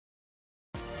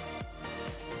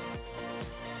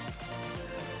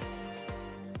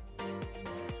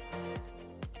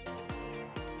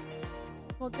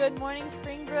Well, good morning,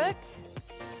 Springbrook.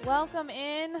 Welcome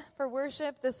in for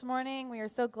worship this morning. We are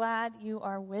so glad you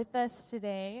are with us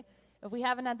today. If we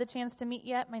haven't had the chance to meet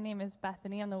yet, my name is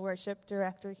Bethany. I'm the worship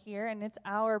director here, and it's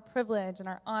our privilege and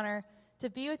our honor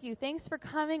to be with you. Thanks for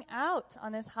coming out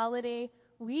on this holiday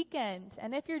weekend.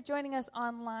 And if you're joining us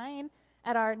online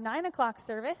at our 9 o'clock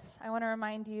service, I want to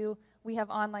remind you we have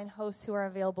online hosts who are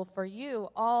available for you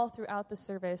all throughout the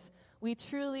service. We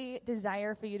truly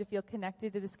desire for you to feel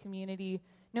connected to this community,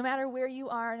 no matter where you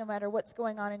are, no matter what's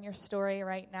going on in your story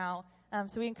right now.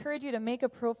 So we encourage you to make a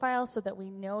profile so that we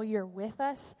know you're with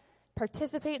us.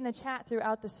 Participate in the chat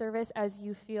throughout the service as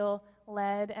you feel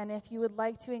led. And if you would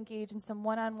like to engage in some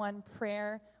one-on-one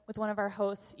prayer with one of our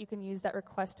hosts, you can use that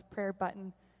request prayer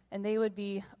button. And they would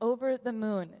be over the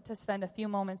moon to spend a few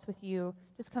moments with you,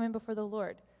 just coming before the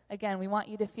Lord. Again, we want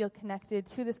you to feel connected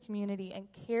to this community and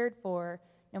cared for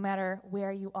no matter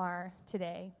where you are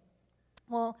today.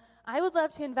 Well, I would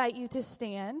love to invite you to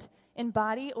stand in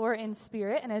body or in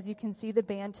spirit. And as you can see, the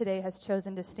band today has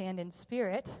chosen to stand in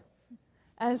spirit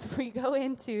as we go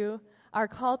into our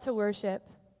call to worship,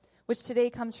 which today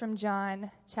comes from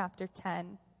John chapter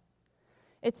 10.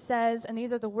 It says, and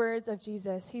these are the words of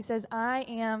Jesus, he says, "I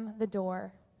am the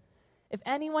door. If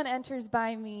anyone enters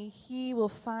by me, he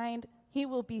will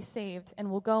be saved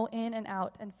and will go in and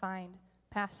out and find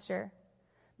pasture.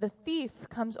 The thief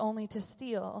comes only to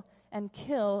steal and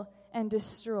kill and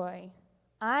destroy.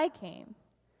 I came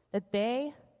that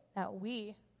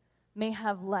we may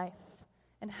have life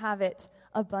and have it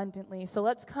abundantly." So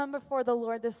let's come before the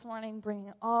Lord this morning,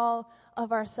 bringing all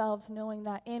of ourselves, knowing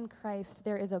that in Christ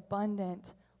there is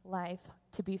abundant life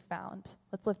to be found.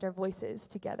 Let's lift our voices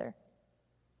together.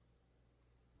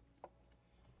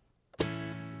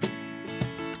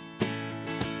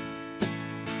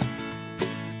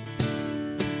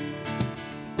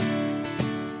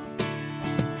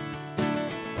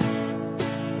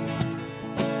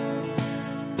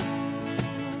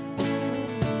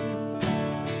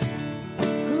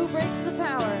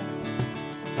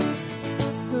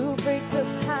 Who breaks the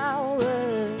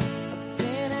power of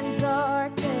sin and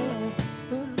darkness?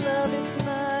 Whose love is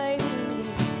mighty,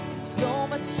 so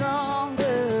much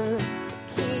stronger? The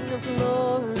King of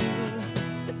glory,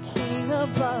 the King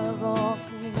above all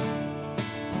kings.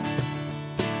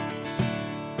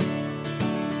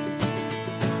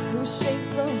 Who shakes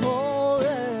the whole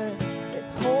earth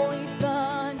with holy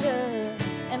thunder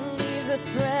and leaves us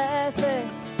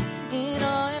breathless in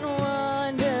awe and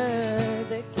wonder?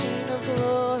 The King of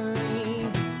glory,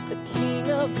 the King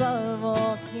above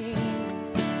all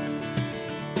kings.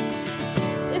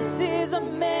 This is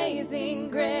amazing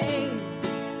grace.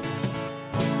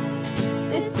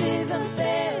 This is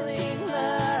unfailing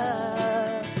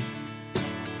love.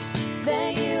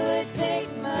 That you would take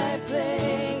my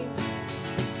place.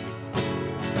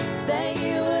 That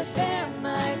you would bear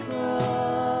my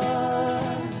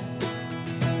cross.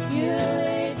 You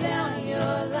laid down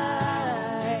your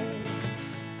life.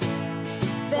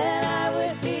 That I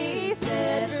would be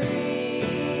set free.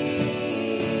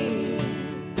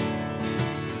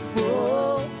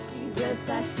 Oh, Jesus,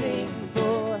 I sing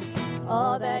for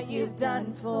all that you've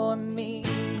done for me.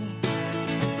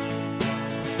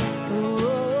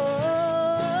 Oh,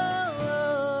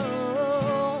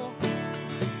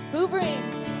 who brings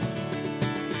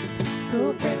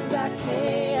our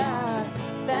chaos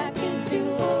back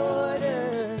into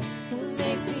order? Who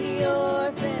makes the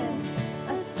orphan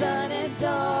a son and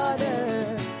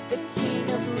daughter? The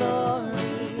King of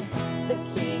glory, the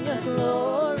King of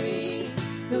glory,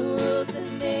 who rules the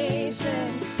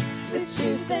nations with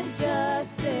truth and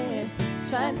justice,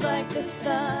 shines like the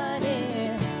sun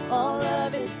in all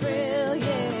of its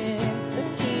brilliance. The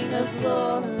King of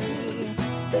glory,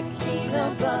 the King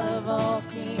above all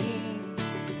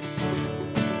kings.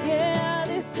 Yeah,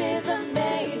 this is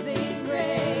amazing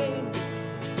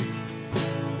grace.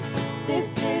 This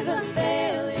is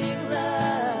unfailing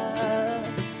love.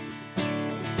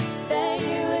 That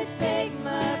you would take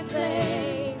my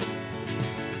place.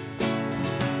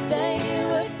 That you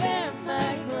would bear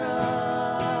my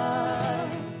cross.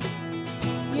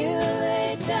 You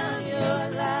laid down your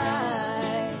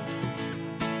life.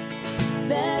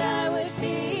 That I would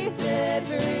be set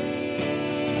free.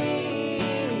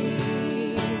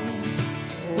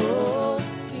 Oh,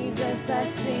 Jesus, I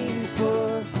sing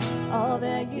for all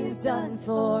that you've done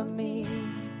for me.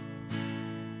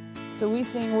 So we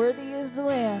sing, worthy is the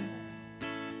Lamb.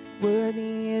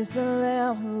 Worthy is the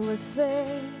Lamb who was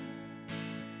slain.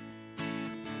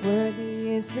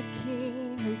 Worthy is the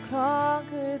King who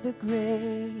conquered the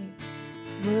grave.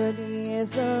 Worthy is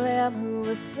the Lamb who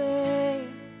was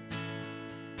slain.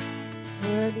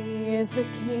 Worthy is the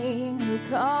King who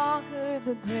conquered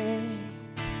the grave.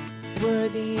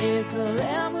 Worthy is the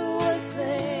Lamb who was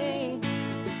slain.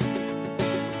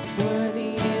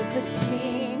 Worthy is the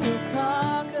King who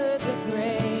conquered the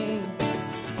grave.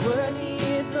 Worthy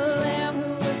is the Lamb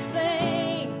who was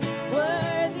slain.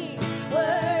 Worthy,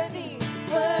 worthy,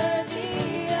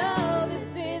 worthy. Oh,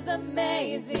 this is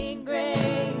amazing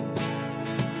grace.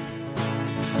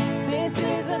 This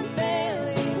is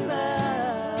unfailing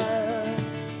love.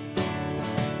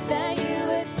 That you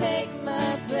would take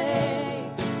my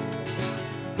place.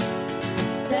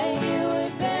 That you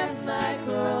would bear my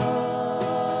cross.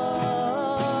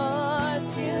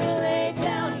 You laid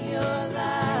down your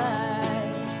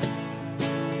life.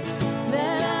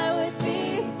 That I would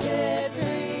be set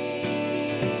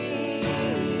free.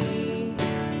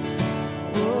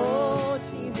 Oh,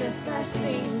 Jesus, I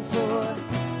sing for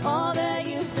all that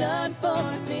you've done for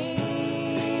me.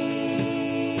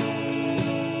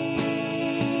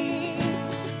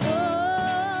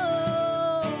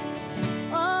 Oh,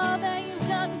 all that you've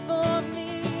done for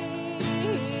me.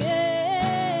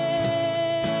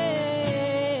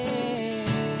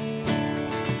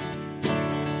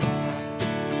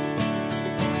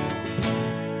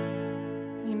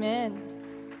 Amen.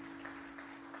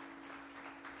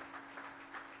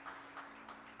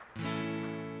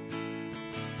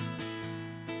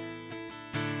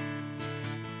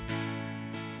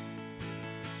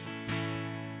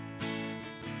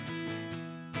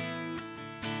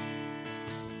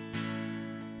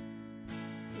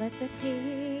 Let the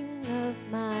King of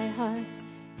my heart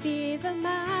be the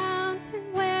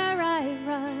mountain where I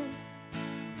run,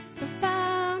 the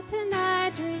fountain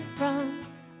I drink from.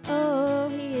 Oh,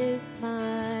 he is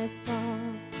my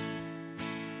song.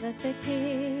 Let the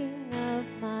King of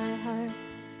my heart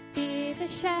be the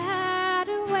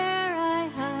shadow where I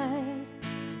hide,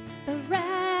 the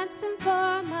ransom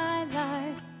for my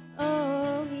life.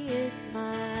 Oh, he is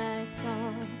my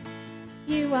song.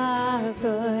 You are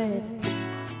good.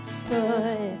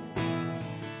 Good.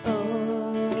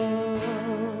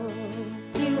 Oh,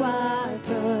 you are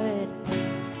good,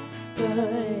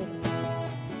 good.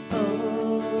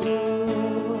 Oh,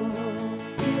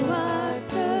 you are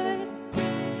good,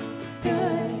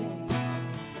 good.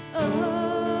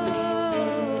 Oh,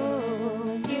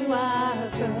 you are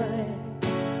good,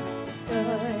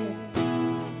 good.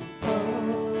 Oh,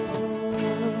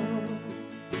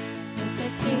 let the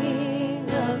King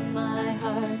of my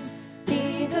heart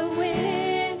be the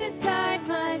wind inside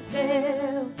my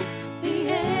sails, the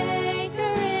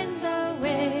anchor in the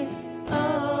waves.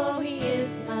 Oh, he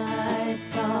is my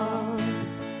song.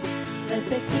 Let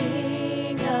the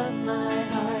King of my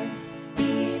heart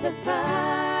be the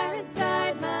fire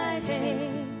inside my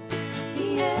veins,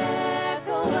 the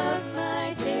echo of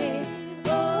my days.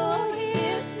 Oh, he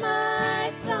is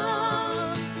my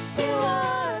song. You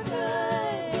are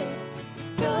good,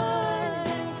 good.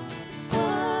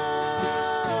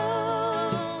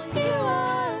 Oh, you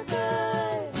are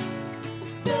good,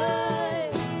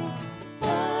 good. Oh,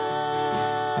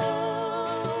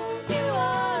 you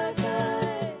are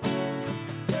good,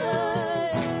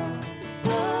 good. Oh,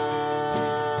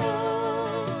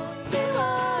 you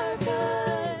are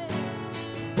good,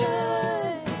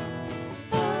 good.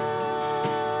 Oh,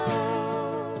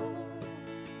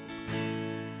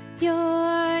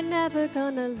 you're never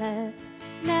gonna let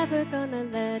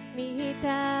me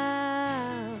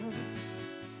down.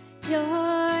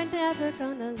 You're never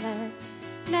gonna let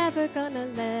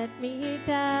me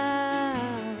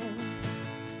down.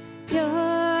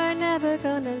 You're never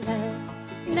gonna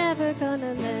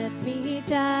let me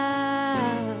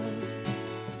down.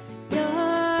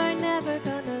 You're never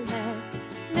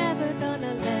gonna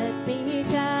let me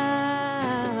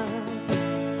down.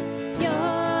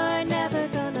 You're never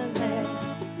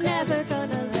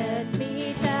gonna let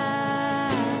me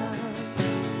down.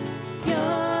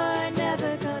 You're never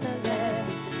gonna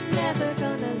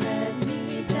let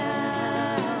me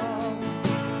down.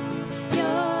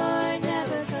 You're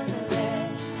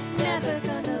never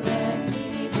gonna let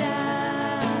me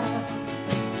down.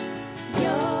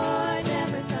 You're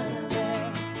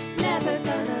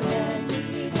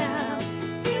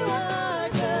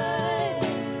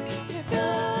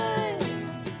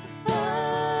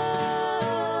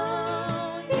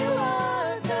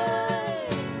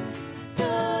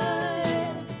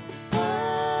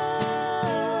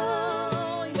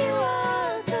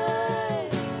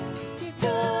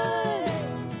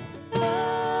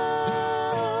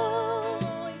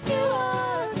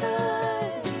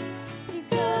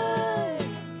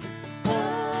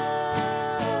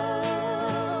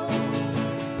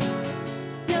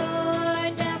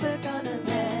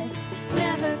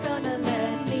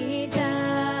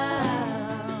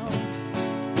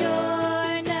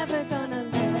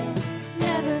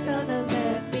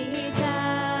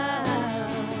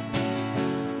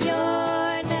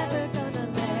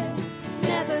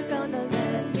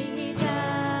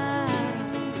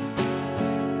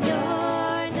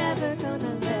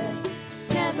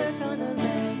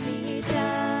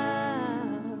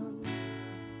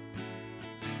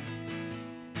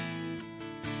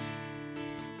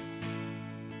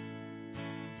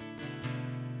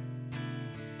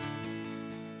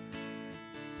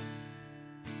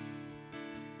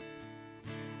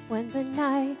when the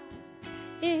night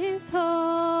is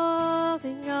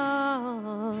holding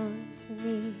on to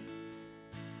me.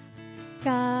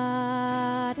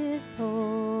 God is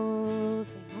holding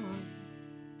on.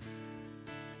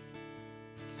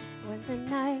 When the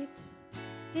night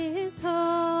is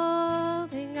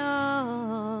holding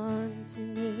on to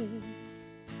me,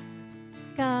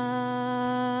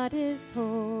 God is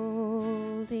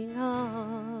holding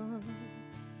on.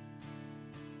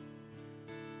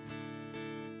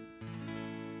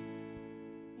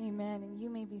 Amen. And you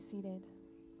may be seated.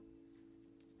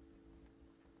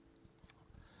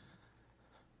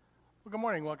 Well, good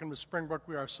morning. Welcome to Springbrook.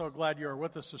 We are so glad you are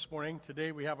with us this morning.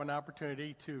 Today we have an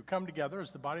opportunity to come together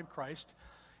as the body of Christ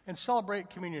and celebrate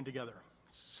communion together.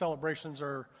 Celebrations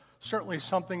are certainly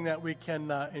something that we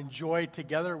can enjoy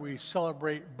together. We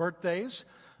celebrate birthdays.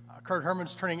 Kurt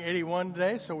Herman's turning 81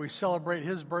 today, so we celebrate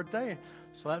his birthday.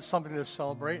 So that's something to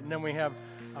celebrate. And then we have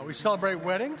we celebrate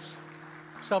weddings.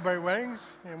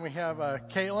 And we have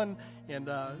Caitlin and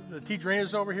the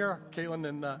T-Drainers over here, Caitlin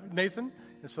and Nathan.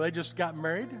 And so they just got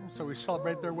married, and so we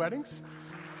celebrate their weddings.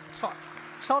 So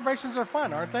celebrations are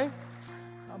fun, aren't they?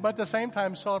 But at the same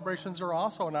time, celebrations are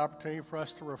also an opportunity for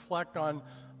us to reflect on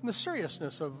the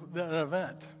seriousness of an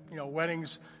event. You know,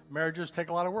 weddings, marriages take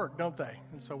a lot of work, don't they?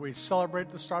 And so we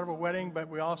celebrate the start of a wedding, but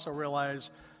we also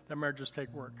realize that marriages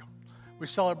take work. We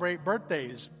celebrate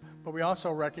birthdays, but we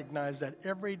also recognize that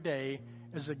every day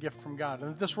is a gift from God.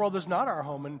 And this world is not our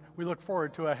home, and we look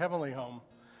forward to a heavenly home.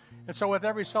 And so with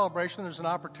every celebration, there's an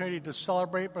opportunity to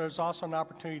celebrate, but there's also an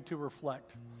opportunity to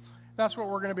reflect. That's what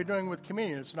we're going to be doing with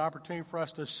communion. It's an opportunity for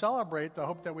us to celebrate the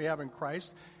hope that we have in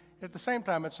Christ. At the same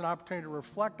time, it's an opportunity to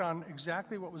reflect on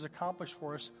exactly what was accomplished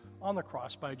for us on the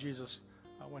cross by Jesus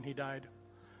when he died.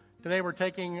 Today we're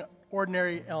taking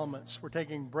ordinary elements. We're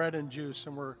taking bread and juice,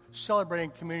 and we're celebrating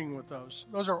communion with those.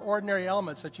 Those are ordinary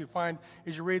elements that you find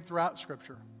as you read throughout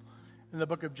Scripture. In the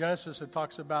book of Genesis, it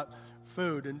talks about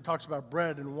food and it talks about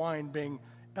bread and wine being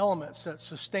elements that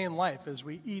sustain life as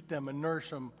we eat them and nourish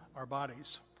them, our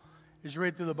bodies. As you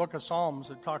read through the book of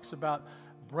Psalms, it talks about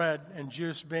bread and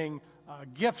juice being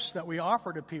gifts that we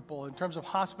offer to people in terms of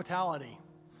hospitality.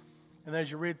 And as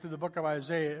you read through the book of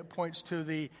Isaiah, it points to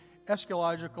the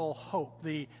eschatological hope,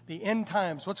 the end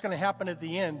times, what's going to happen at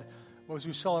the end as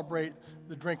we celebrate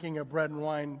the drinking of bread and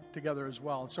wine together as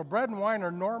well. And so bread and wine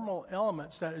are normal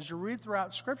elements that, as you read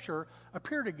throughout Scripture,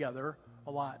 appear together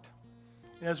a lot.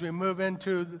 And as we move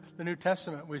into the New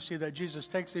Testament, we see that Jesus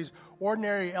takes these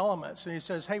ordinary elements and he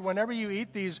says, hey, whenever you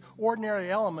eat these ordinary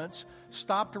elements,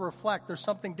 stop to reflect. There's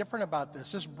something different about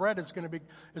this. This bread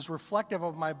is reflective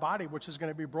of my body, which is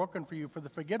going to be broken for you for the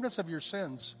forgiveness of your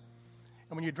sins.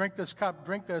 And when you drink this cup,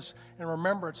 drink this in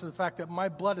remembrance of the fact that my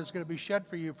blood is going to be shed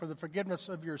for you for the forgiveness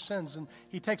of your sins. And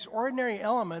he takes ordinary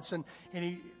elements and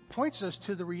he points us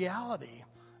to the reality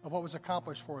of what was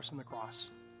accomplished for us in the cross.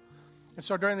 And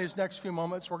so during these next few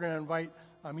moments, we're going to invite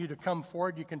you to come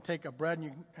forward. You can take a bread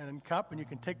and cup, and you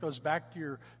can take those back to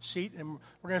your seat. And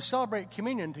we're going to celebrate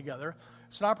communion together.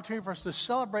 It's an opportunity for us to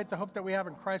celebrate the hope that we have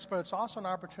in Christ, but it's also an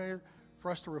opportunity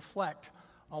for us to reflect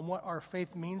on what our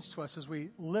faith means to us as we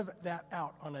live that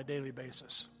out on a daily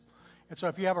basis. And so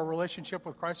if you have a relationship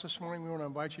with Christ this morning, we want to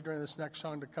invite you during this next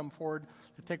song to come forward,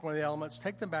 to take one of the elements,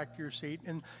 take them back to your seat,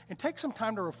 and take some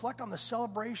time to reflect on the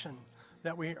celebration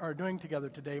that we are doing together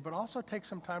today, but also take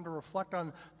some time to reflect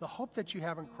on the hope that you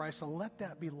have in Christ and let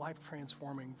that be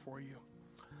life-transforming for you.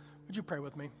 Would you pray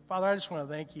with me? Father, I just want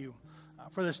to thank you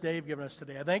for this day you've given us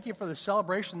today. I thank you for the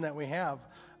celebration that we have,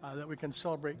 that we can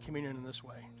celebrate communion in this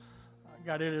way.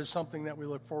 God, it is something that we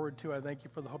look forward to. I thank you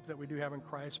for the hope that we do have in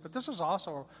Christ. But this is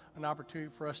also an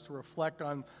opportunity for us to reflect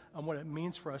on what it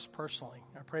means for us personally.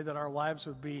 I pray that our lives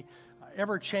would be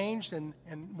ever changed and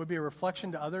would be a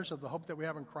reflection to others of the hope that we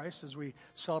have in Christ as we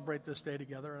celebrate this day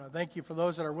together. And I thank you for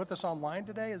those that are with us online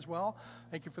today as well.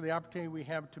 Thank you for the opportunity we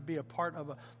have to be a part of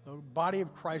the body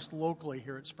of Christ locally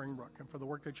here at Springbrook and for the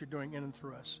work that you're doing in and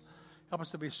through us. Help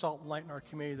us to be salt and light in our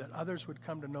community, that others would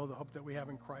come to know the hope that we have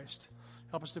in Christ.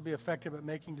 Help us to be effective at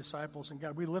making disciples. And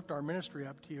God, we lift our ministry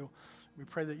up to you. We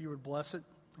pray that you would bless it,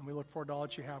 and we look forward to all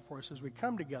that you have for us as we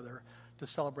come together to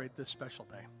celebrate this special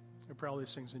day. We pray all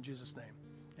these things in Jesus' name.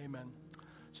 Amen.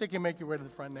 So you can make your way to the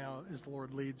front now as the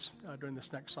Lord leads during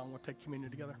this next song. We'll take communion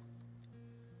together.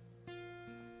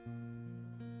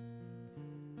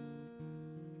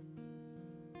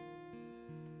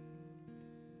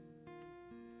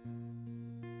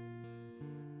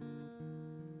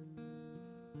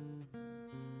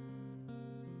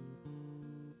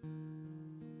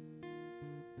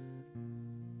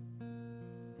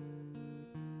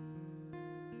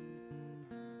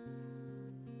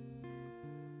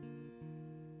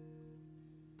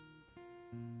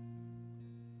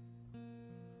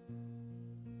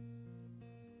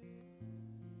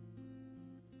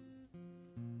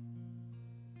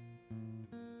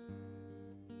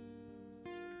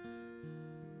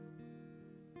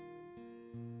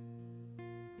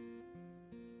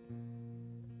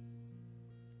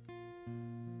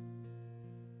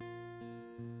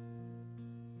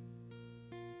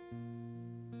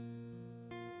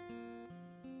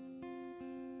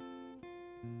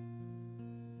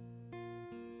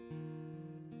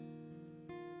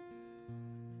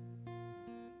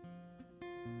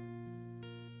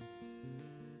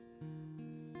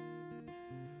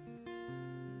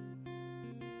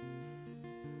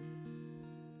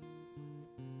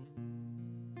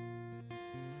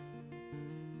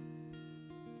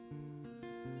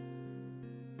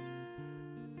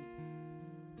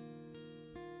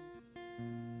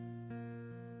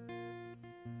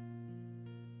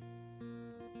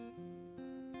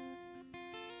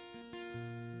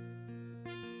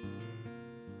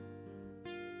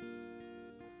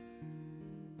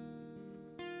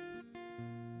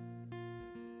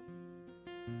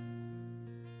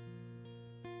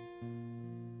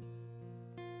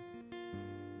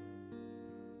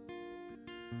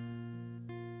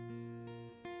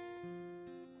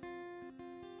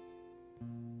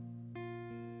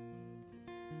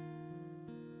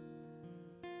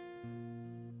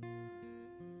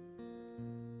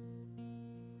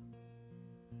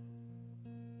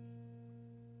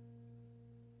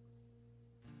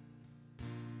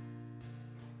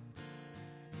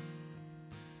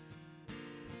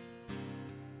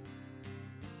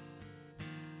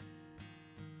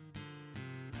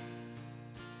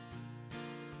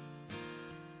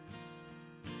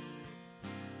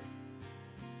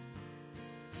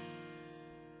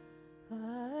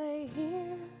 I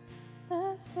hear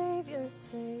the Savior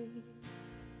say,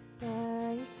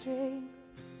 thy strength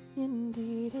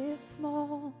indeed is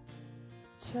small.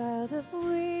 Child of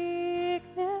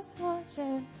weakness, watch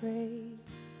and pray.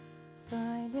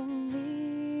 Find in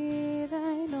me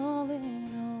thine all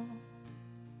in all.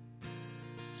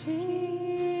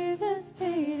 Jesus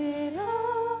paid it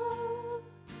all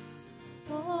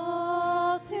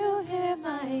to him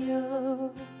I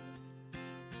owe.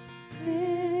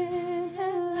 Sin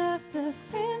had left a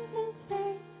crimson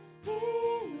stain, he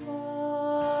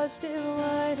washed it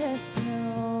white as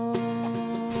snow.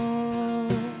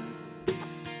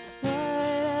 White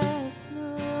as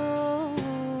snow.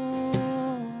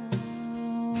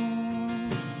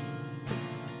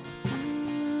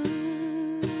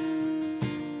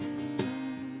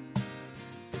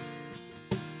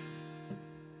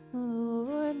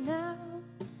 Lord, now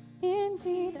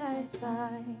indeed I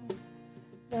find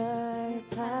thy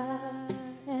path,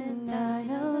 and thine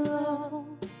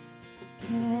alone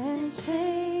can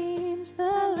change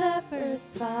the leper's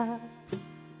spots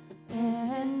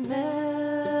and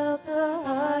melt the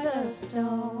heart of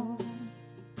stone.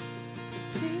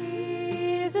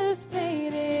 Jesus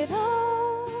paid it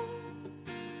all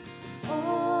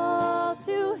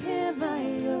to him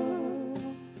I owe.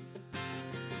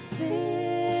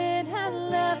 Sin had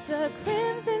left a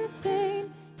crimson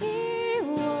stain, he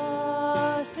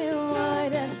washed it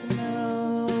white as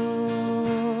snow.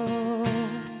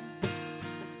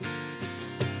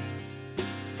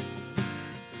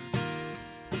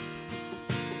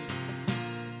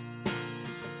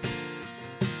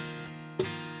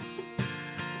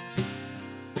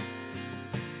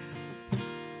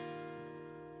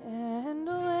 And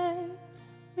when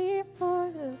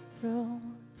before the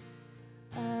throne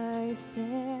I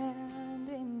stand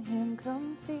in him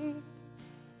complete,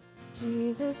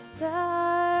 Jesus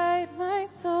died my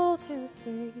soul to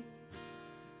save.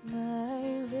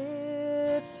 My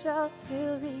lips shall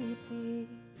still repeat,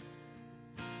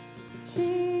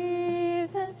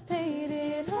 Jesus paid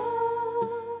it all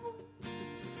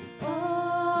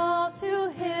to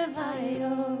him I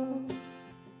owe.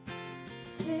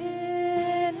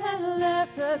 Sin had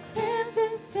left a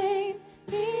crimson stain,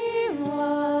 he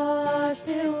washed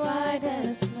it white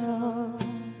as snow.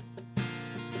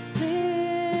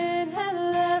 Sin had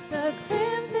left a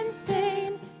crimson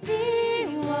stain,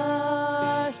 he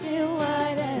washed it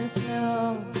white as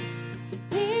snow.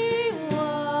 He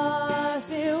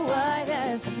washed it white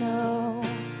as snow.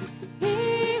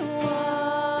 He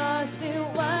washed it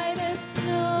white as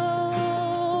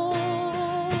snow.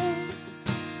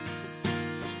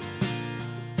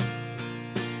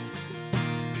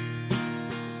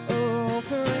 Oh,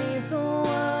 praise the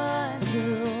one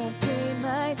who paid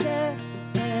my debt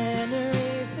and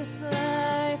raised this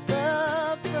life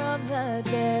up from the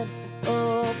dead.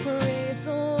 Oh, praise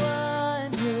the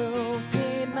one who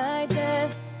paid my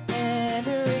debt and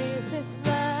raised this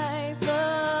life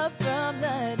up from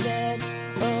the dead.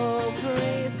 Oh,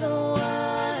 praise the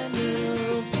one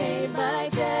who paid my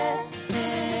debt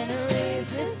and raised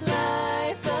this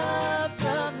life up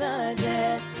from the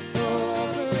dead. Oh,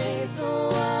 praise the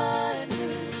one who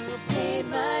paid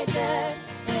my debt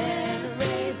and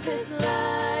raised this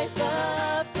life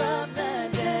up from the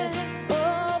dead.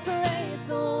 Oh, praise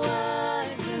the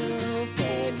one who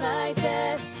paid my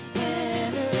debt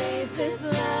and raised this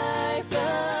life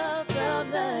up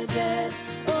from the dead.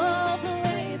 Oh,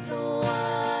 praise the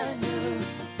one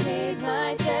who paid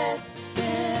my debt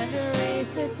and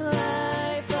raised this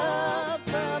life up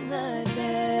from the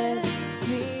dead.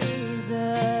 Jesus.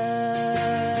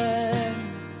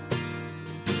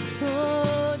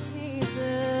 Oh, Jesus.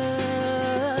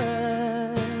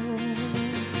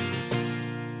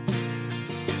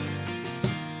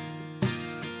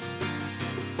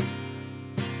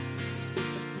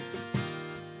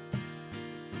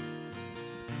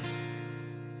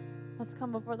 Let's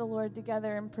come before the Lord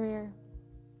together in prayer.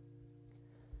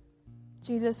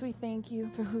 Jesus, we thank you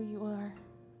for who you are.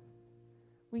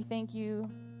 We thank you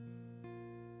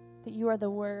that you are the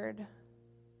Word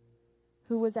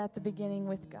who was at the beginning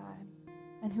with God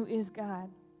and who is God,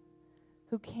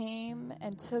 who came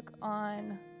and took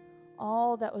on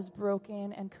all that was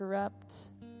broken and corrupt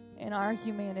in our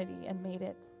humanity and made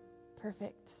it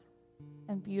perfect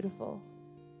and beautiful.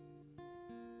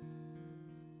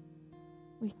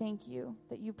 We thank you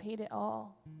that you paid it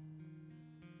all.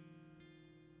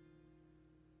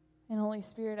 And Holy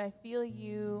Spirit, I feel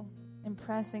you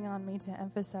impressing on me to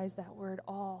emphasize that word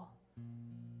all.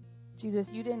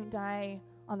 Jesus, you didn't die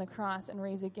on the cross and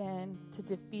rise again to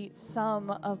defeat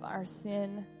some of our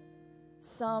sin,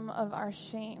 some of our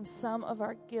shame, some of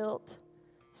our guilt.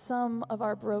 some of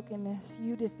our brokenness,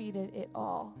 you defeated it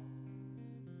all.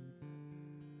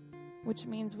 Which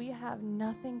means we have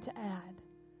nothing to add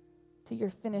to your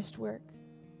finished work.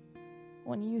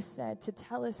 When you said to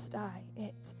telestai,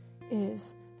 it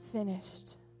is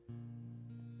finished.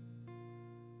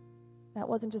 That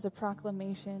wasn't just a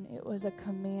proclamation, it was a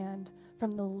command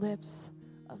from the lips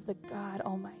of the God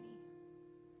Almighty.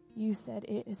 You said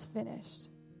it is finished.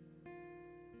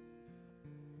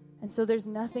 And so there's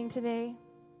nothing today,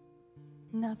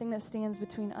 nothing that stands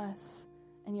between us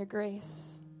and your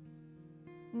grace.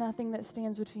 Nothing that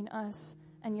stands between us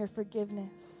and your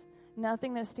forgiveness.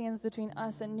 Nothing that stands between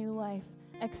us and new life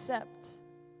except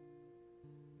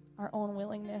our own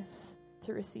willingness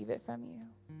to receive it from you.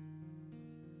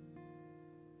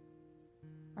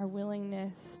 Our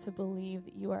willingness to believe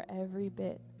that you are every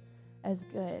bit as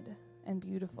good and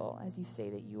beautiful as you say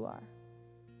that you are.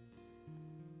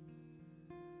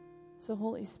 So,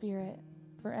 Holy Spirit,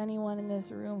 for anyone in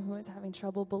this room who is having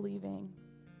trouble believing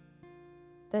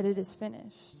that it is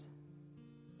finished,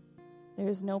 there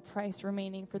is no price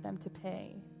remaining for them to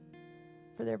pay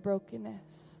for their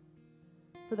brokenness,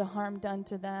 for the harm done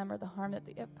to them or the harm that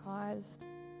they have caused,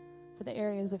 for the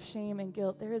areas of shame and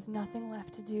guilt. There is nothing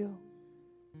left to do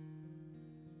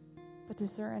but to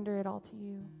surrender it all to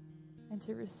you and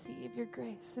to receive your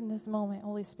grace in this moment.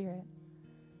 Holy Spirit,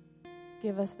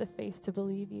 give us the faith to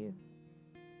believe you.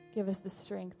 Give us the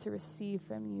strength to receive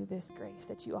from you this grace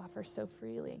that you offer so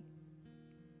freely.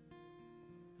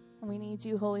 And we need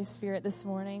you, Holy Spirit, this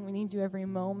morning. We need you every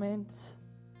moment.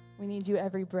 We need you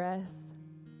every breath.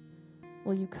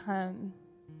 Will you come?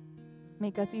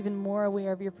 Make us even more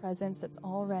aware of your presence that's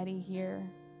already here.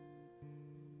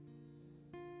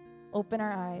 Open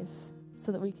our eyes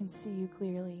so that we can see you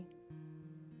clearly.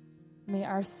 May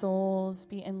our souls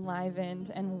be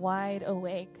enlivened and wide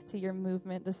awake to your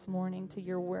movement this morning, to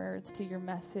your words, to your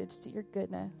message, to your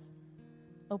goodness.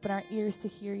 Open our ears to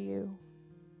hear you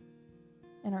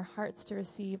and our hearts to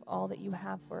receive all that you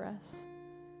have for us.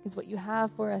 Because what you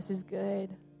have for us is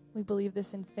good. We believe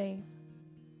this in faith.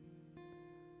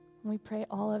 And we pray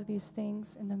all of these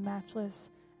things in the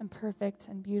matchless and perfect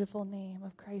and beautiful name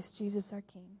of Christ Jesus our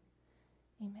King.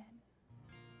 Amen.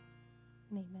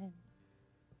 And amen.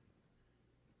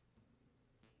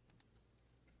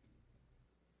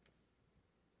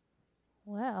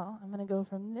 Well, I'm going to go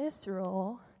from this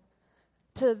role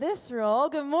to this role.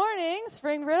 Good morning,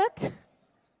 Springbrook.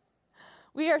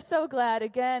 We are so glad,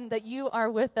 again, that you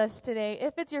are with us today.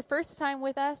 If it's your first time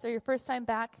with us or your first time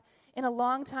back in a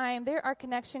long time, there are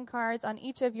connection cards on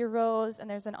each of your rows, and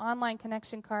there's an online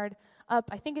connection card up.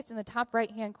 I think it's in the top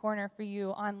right-hand corner for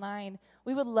you online.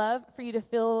 We would love for you to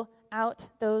fill out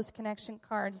those connection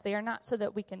cards. They are not so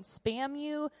that we can spam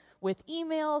you with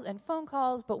emails and phone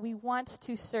calls, but we want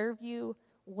to serve you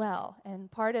well.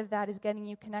 And part of that is getting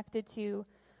you connected to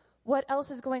what else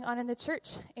is going on in the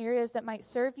church, areas that might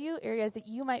serve you, areas that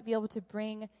you might be able to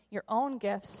bring your own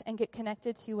gifts and get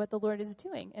connected to what the Lord is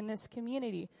doing in this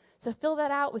community. So fill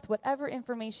that out with whatever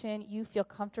information you feel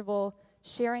comfortable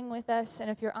sharing with us.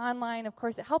 And if you're online, of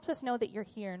course, it helps us know that you're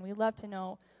here, and we love to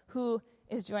know who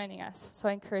is joining us. So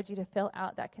I encourage you to fill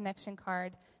out that connection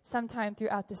card sometime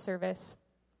throughout the service.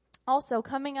 Also,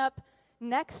 coming up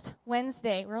next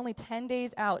Wednesday, we're only 10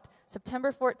 days out,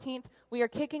 September 14th, we are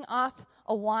kicking off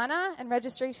Awana, and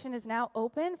registration is now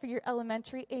open for your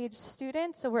elementary age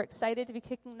students, so we're excited to be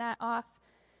kicking that off.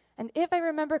 And if I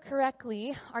remember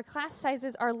correctly, our class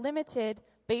sizes are limited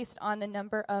based on the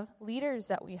number of leaders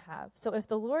that we have. So if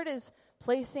the Lord is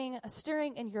placing a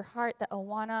stirring in your heart that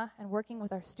Awana and working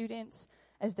with our students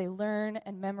as they learn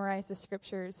and memorize the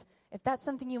scriptures, if that's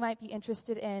something you might be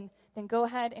interested in, then go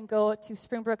ahead and go to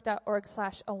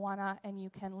springbrook.org/Awana, and you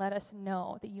can let us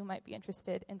know that you might be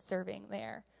interested in serving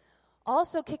there.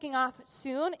 Also kicking off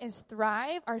soon is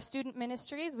Thrive, our student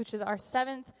ministries, which is our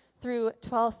 7th through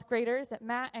 12th graders that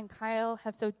Matt and Kyle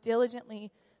have so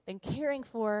diligently been caring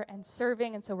for and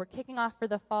serving, and so we're kicking off for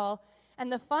the fall.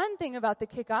 And the fun thing about the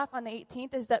kickoff on the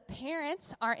 18th is that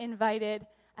parents are invited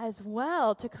as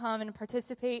well to come and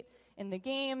participate in the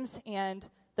games and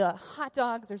the hot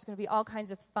dogs. There's going to be all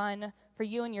kinds of fun for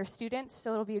you and your students,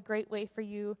 so it'll be a great way for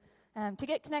you to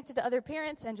get connected to other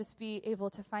parents and just be able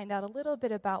to find out a little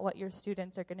bit about what your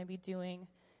students are going to be doing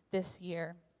this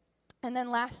year. And then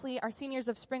lastly, our seniors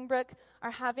of Springbrook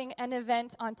are having an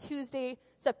event on Tuesday,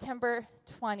 September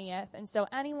 20th. And so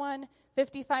anyone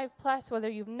 55 plus, whether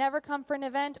you've never come for an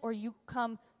event or you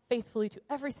come faithfully to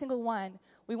every single one,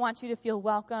 we want you to feel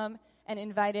welcome and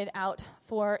invited out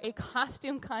for a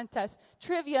costume contest,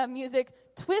 trivia, music,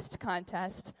 twist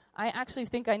contest. I actually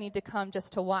think I need to come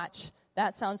just to watch.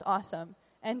 That sounds awesome.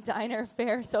 and diner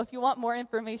fare. So if you want more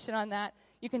information on that,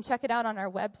 you can check it out on our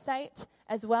website,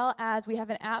 as well as we have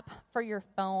an app for your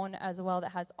phone as well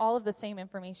that has all of the same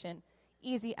information,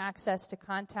 easy access to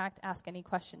contact, ask any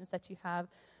questions that you have.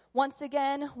 Once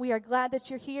again, we are glad that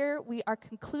you're here. We are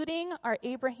concluding our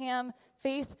Abraham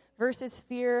Faith versus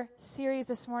Fear series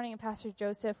this morning, and Pastor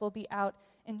Joseph will be out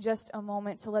in just a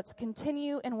moment. So let's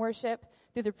continue in worship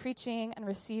through the preaching and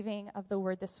receiving of the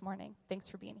word this morning. Thanks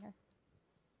for being here.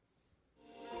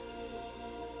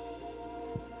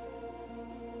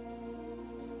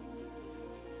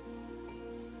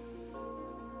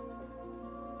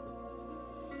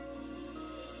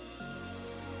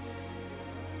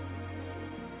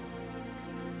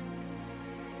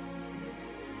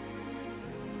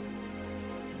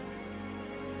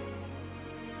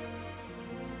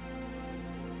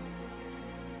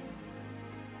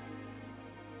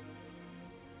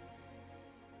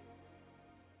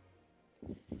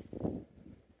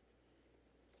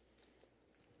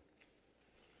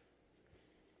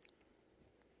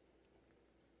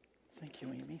 Thank you,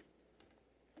 Amy.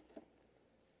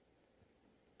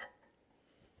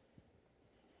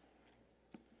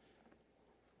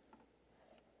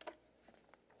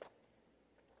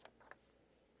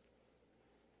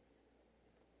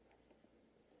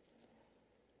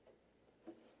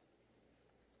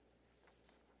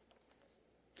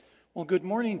 Well, good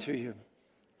morning to you.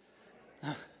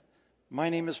 My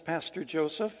name is Pastor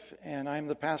Joseph, and I'm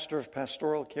the pastor of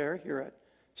pastoral care here at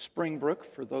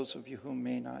Springbrook, for those of you who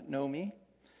may not know me.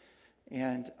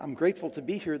 And I'm grateful to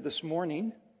be here this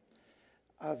morning.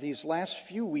 These last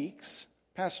few weeks,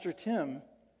 Pastor Tim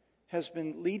has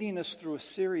been leading us through a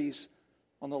series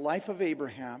on the life of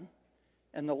Abraham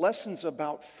and the lessons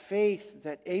about faith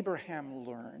that Abraham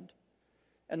learned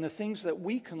and the things that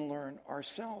we can learn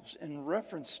ourselves in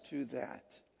reference to that.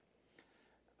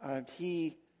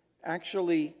 He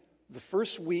actually, the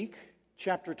first week,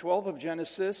 chapter 12 of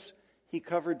Genesis, he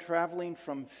covered traveling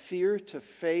from fear to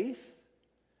faith.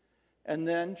 And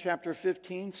then chapter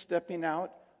 15, stepping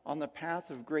out on the path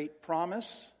of great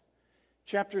promise.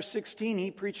 Chapter 16, he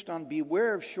preached on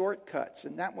beware of shortcuts.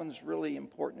 And that one's really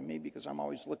important to me because I'm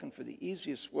always looking for the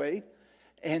easiest way.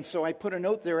 And so I put a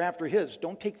note there after his,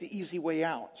 don't take the easy way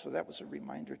out. So that was a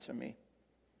reminder to me.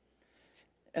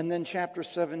 And then chapter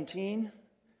 17,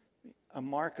 a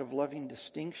mark of loving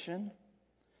distinction.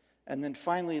 And then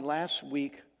finally last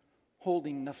week,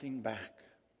 holding nothing back,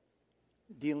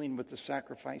 dealing with the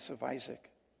sacrifice of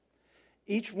Isaac.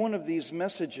 Each one of these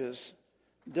messages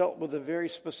dealt with a very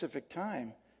specific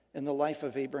time in the life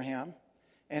of Abraham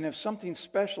and have something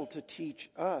special to teach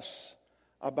us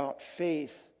about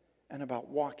faith and about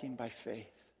walking by faith.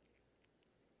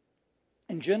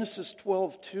 In Genesis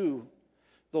 12:2,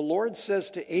 the Lord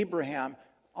says to Abraham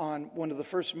on one of the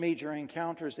first major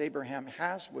encounters Abraham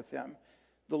has with him,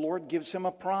 the Lord gives him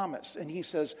a promise, and he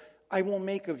says, I will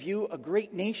make of you a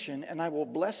great nation, and I will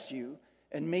bless you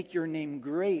and make your name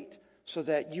great so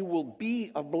that you will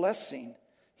be a blessing.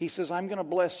 He says, I'm going to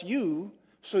bless you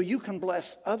so you can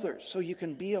bless others, so you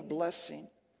can be a blessing.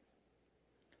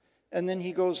 And then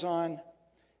he goes on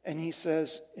and he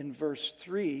says in verse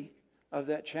 3 of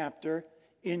that chapter,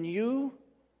 in you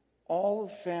all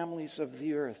the families of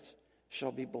the earth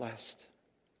shall be blessed.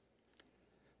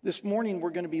 This morning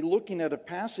we're going to be looking at a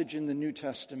passage in the New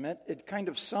Testament. It kind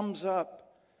of sums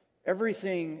up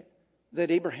everything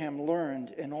that Abraham learned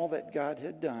and all that God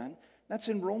had done. That's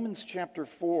in Romans chapter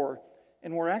 4,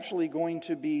 and we're actually going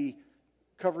to be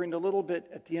covering a little bit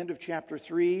at the end of chapter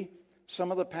 3,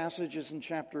 some of the passages in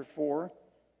chapter 4,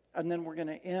 and then we're going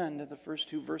to end the first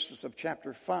two verses of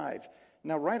chapter 5.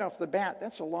 Now, right off the bat,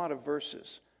 that's a lot of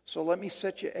verses. So let me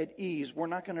set you at ease. We're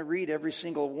not going to read every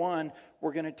single one.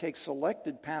 We're going to take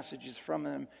selected passages from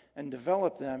them and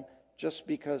develop them just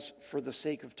because for the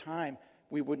sake of time,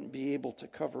 we wouldn't be able to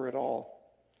cover it all.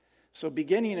 So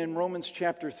beginning in Romans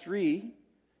chapter 3,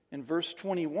 in verse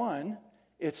 21,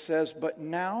 it says, but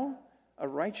now a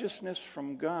righteousness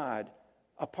from God,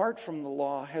 apart from the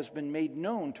law, has been made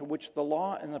known, to which the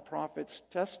law and the prophets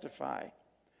testify.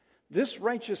 This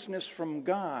righteousness from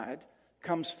God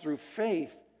comes through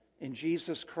faith in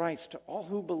Jesus Christ to all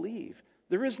who believe.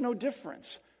 There is no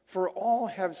difference, for all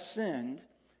have sinned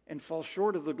and fall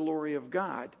short of the glory of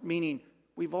God, meaning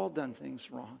we've all done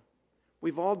things wrong.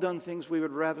 We've all done things we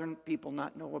would rather people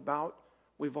not know about.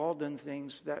 We've all done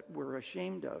things that we're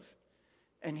ashamed of.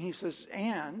 And he says,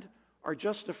 and are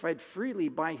justified freely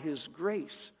by his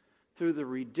grace through the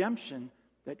redemption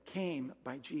that came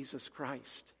by Jesus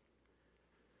Christ.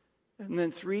 And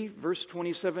then 3, verse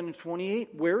 27 and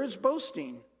 28, where is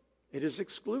boasting? It is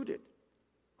excluded.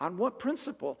 On what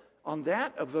principle? On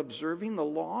that of observing the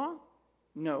law?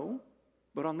 No,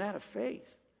 but on that of faith.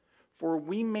 For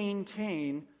we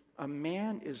maintain a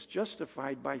man is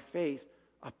justified by faith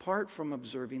apart from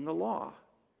observing the law.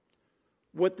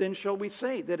 What then shall we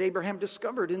say that Abraham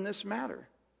discovered in this matter?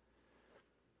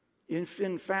 If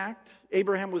in fact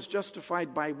Abraham was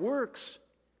justified by works,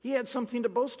 he had something to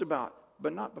boast about,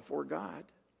 but not before God.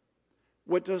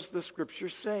 What does the scripture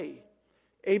say?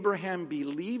 Abraham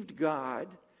believed God,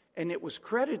 and it was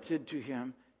credited to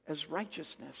him as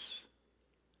righteousness.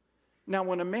 Now,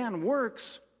 when a man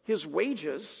works, his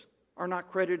wages are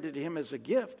not credited to him as a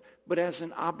gift, but as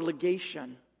an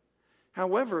obligation.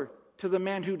 However, to the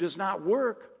man who does not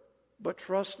work, but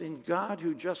trusts in God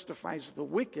who justifies the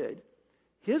wicked,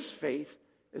 his faith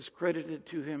is credited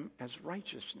to him as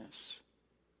righteousness.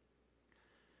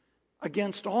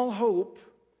 Against all hope,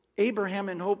 Abraham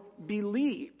in hope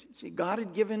believed. See, God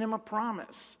had given him a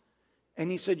promise, and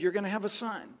he said, you're going to have a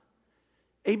son.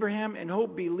 Abraham in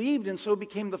hope believed, and so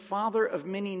became the father of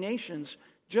many nations,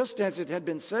 just as it had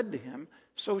been said to him,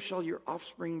 so shall your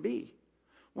offspring be.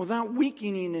 Without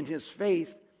weakening in his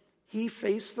faith, he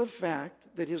faced the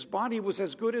fact that his body was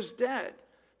as good as dead,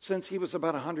 since he was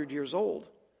about 100 years old,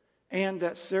 and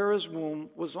that Sarah's womb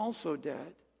was also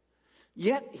dead.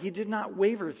 Yet he did not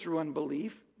waver through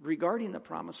unbelief regarding the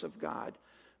promise of God,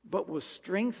 but was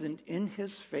strengthened in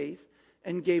his faith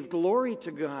and gave glory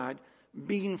to God,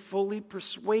 being fully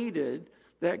persuaded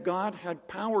that God had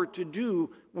power to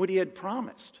do what he had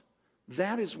promised.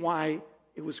 That is why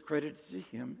it was credited to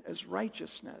him as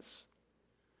righteousness.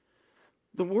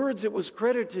 The words it was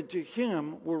credited to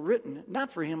him were written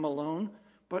not for him alone,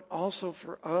 but also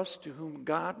for us to whom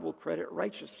God will credit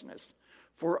righteousness,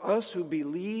 for us who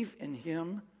believe in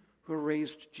him who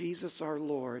raised Jesus our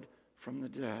Lord from the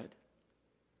dead.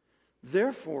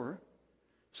 Therefore,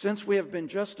 since we have been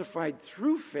justified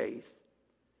through faith,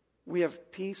 we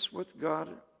have peace with God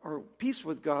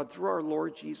through our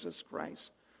Lord Jesus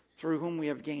Christ, through whom we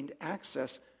have gained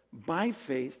access by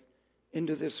faith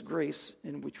into this grace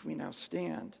in which we now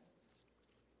stand.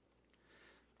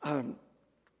 I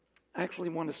actually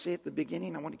want to say at the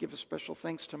beginning, I want to give a special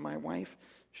thanks to my wife.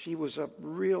 She was up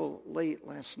real late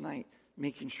last night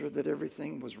making sure that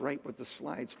everything was right with the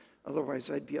slides.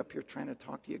 Otherwise, I'd be up here trying to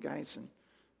talk to you guys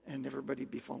and everybody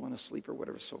be falling asleep or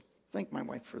whatever. So thank my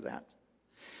wife for that.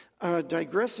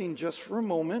 Digressing just for a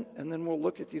moment, and then we'll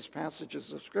look at these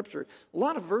passages of Scripture. A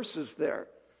lot of verses there.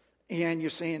 And you're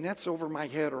saying, that's over my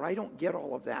head, or I don't get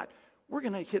all of that. We're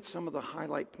going to hit some of the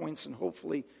highlight points, and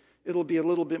hopefully it'll be a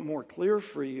little bit more clear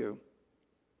for you.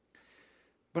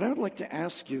 But I would like to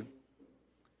ask you,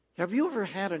 have you ever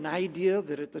had an idea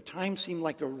that at the time seemed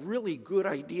like a really good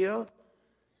idea,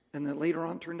 and then later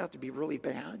on turned out to be really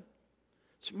bad?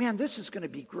 So, man, this is going to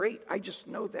be great. I just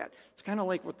know that. It's kind of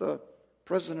like what the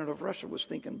president of Russia was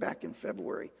thinking back in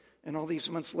February. And all these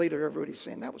months later, everybody's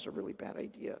saying that was a really bad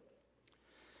idea.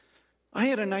 I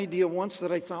had an idea once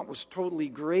that I thought was totally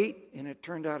great, and it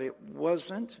turned out it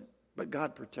wasn't, but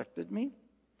God protected me.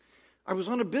 I was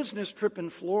on a business trip in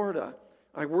Florida.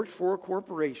 I worked for a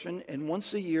corporation, and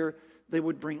once a year, they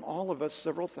would bring all of us,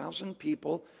 several thousand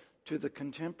people, to the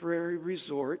Contemporary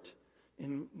Resort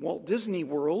in Walt Disney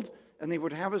World, and they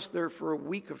would have us there for a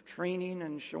week of training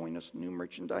and showing us new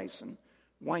merchandise and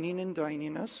wining and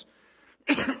dining us.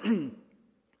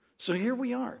 So here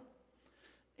we are.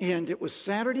 And it was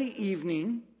Saturday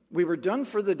evening. We were done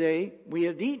for the day. We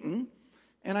had eaten,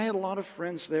 and I had a lot of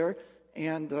friends there.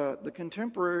 And the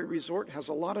Contemporary Resort has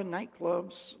a lot of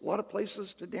nightclubs, a lot of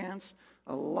places to dance,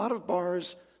 a lot of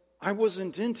bars. I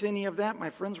wasn't into any of that.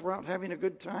 My friends were out having a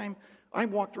good time. I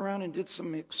walked around and did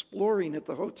some exploring at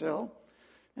the hotel.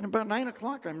 And about 9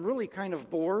 o'clock, I'm really kind of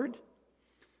bored.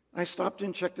 I stopped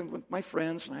and checked in with my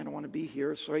friends, and I don't want to be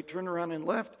here. So I turned around and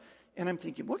left. And I'm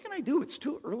thinking, what can I do? It's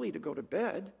too early to go to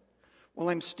bed. Well,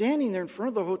 I'm standing there in front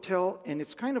of the hotel, and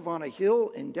it's kind of on a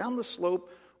hill, and down the slope,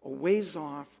 a ways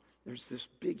off, there's this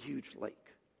big, huge lake.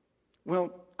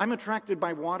 Well, I'm attracted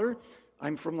by water.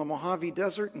 I'm from the Mojave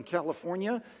Desert in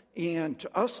California, and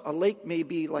to us, a lake may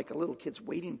be like a little kid's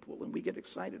wading pool, and we get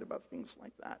excited about things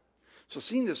like that. So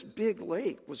seeing this big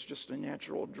lake was just a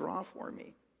natural draw for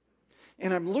me.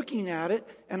 And I'm looking at it,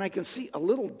 and I can see a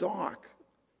little dock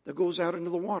that goes out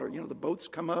into the water. You know, the boats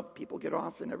come up, people get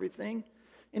off and everything.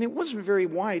 And it wasn't very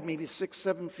wide, maybe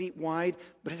 6-7 feet wide,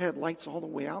 but it had lights all the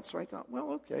way out. So I thought,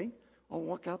 well, okay, I'll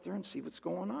walk out there and see what's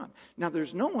going on. Now,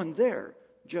 there's no one there,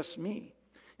 just me.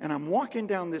 And I'm walking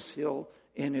down this hill,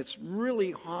 and it's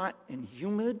really hot and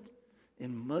humid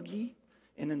and muggy.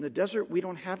 And in the desert, we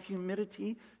don't have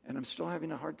humidity, and I'm still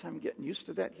having a hard time getting used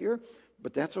to that here.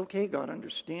 But that's okay, God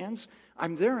understands.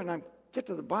 I'm there, and I get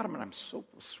to the bottom, and I'm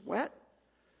soaked with sweat.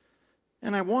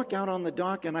 And I walk out on the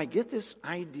dock and I get this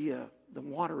idea. The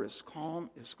water is calm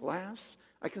as glass.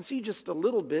 I can see just a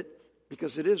little bit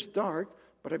because it is dark,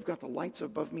 but I've got the lights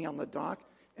above me on the dock.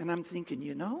 And I'm thinking,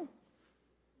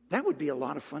 that would be a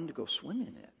lot of fun to go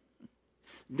swimming in.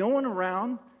 No one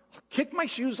around. I'll kick my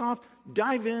shoes off,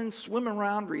 dive in, swim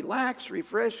around, relax,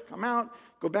 refresh, come out,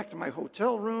 go back to my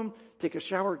hotel room, take a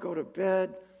shower, go to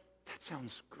bed. That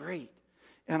sounds great.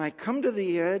 And I come to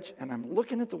the edge, and I'm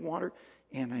looking at the water,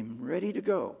 and I'm ready to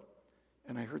go.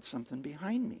 And I heard something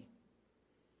behind me.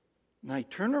 And I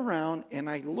turn around, and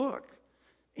I look.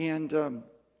 And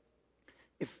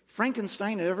if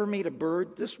Frankenstein had ever made a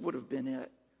bird, this would have been it.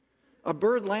 A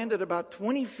bird landed about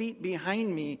 20 feet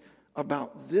behind me,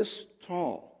 about this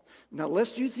tall. Now,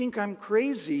 lest you think I'm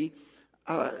crazy,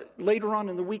 later on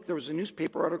in the week there was a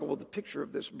newspaper article with a picture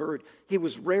of this bird. He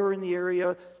was rare in the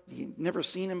area. He'd never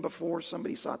seen him before.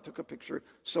 Somebody saw it, took a picture.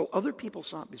 So other people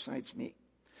saw it besides me.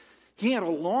 He had a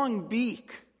long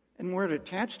beak, and where it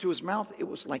attached to his mouth, it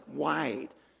was like wide.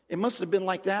 It must have been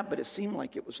like that, but it seemed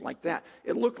like it was like that.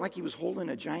 It looked like he was holding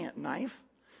a giant knife.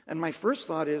 And my first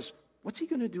thought is, what's he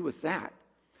going to do with that?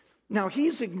 Now,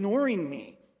 he's ignoring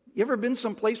me. You ever been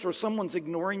someplace where someone's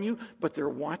ignoring you, but they're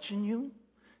watching you?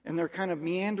 And they're kind of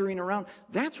meandering around?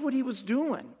 That's what he was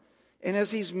doing. And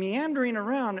as he's meandering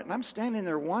around, and I'm standing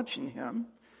there watching him,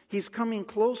 he's coming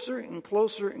closer and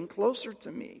closer and closer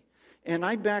to me. And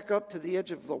I back up to the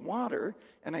edge of the water,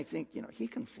 and I think, he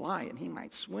can fly and he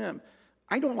might swim.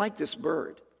 I don't like this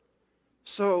bird.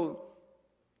 So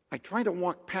I try to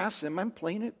walk past him. I'm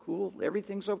playing it cool.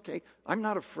 Everything's okay. I'm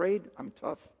not afraid. I'm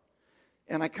tough.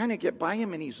 And I kind of get by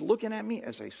him, and he's looking at me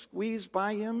as I squeeze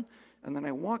by him. And then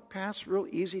I walk past real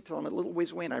easy till I'm a little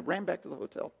ways away, and I ran back to the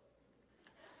hotel.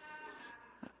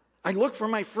 I look for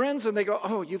my friends, and they go,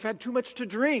 "Oh, you've had too much to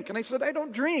drink." And I said, "I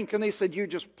don't drink." And they said, "You're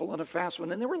just pulling a fast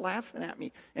one." And they were laughing at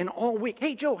me. And all week,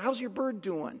 "Hey, Joe, how's your bird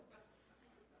doing?"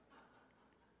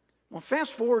 Well,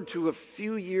 fast forward to a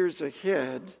few years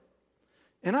ahead,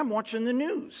 and I'm watching the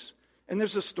news. And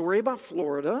there's a story about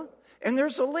Florida, and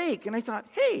there's a lake. And I thought,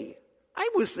 hey, I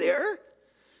was there.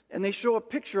 And they show a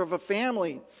picture of a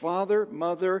family, father,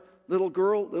 mother, little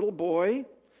girl, little boy.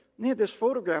 And they had this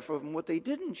photograph of them. What they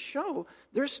didn't show,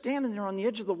 they're standing there on the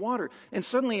edge of the water. And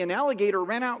suddenly an alligator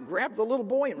ran out, grabbed the little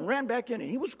boy, and ran back in, and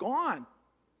he was gone.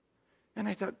 And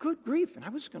I thought, good grief, and I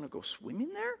was going to go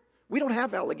swimming there? We don't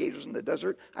have alligators in the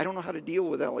desert. I don't know how to deal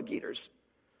with alligators.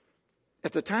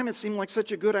 At the time, it seemed like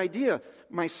such a good idea.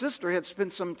 My sister had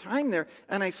spent some time there,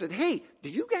 and I said, "Hey, do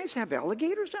you guys have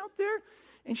alligators out there?"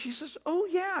 And she says, "Oh,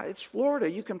 yeah, it's Florida.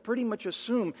 You can pretty much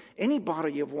assume any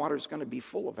body of water is going to be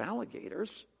full of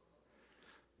alligators."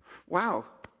 Wow.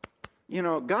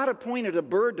 God appointed a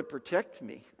bird to protect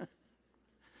me.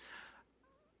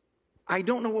 I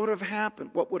don't know what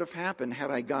would have happened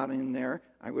had I got in there.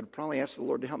 I would probably ask the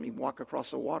Lord to help me walk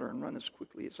across the water and run as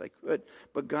quickly as I could.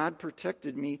 But God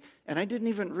protected me, and I didn't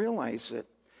even realize it.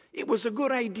 It was a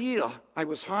good idea. I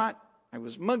was hot. I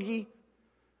was muggy.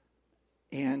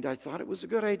 And I thought it was a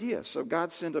good idea. So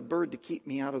God sent a bird to keep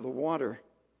me out of the water.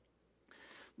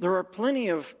 There are plenty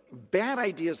of bad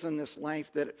ideas in this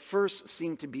life that at first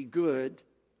seem to be good.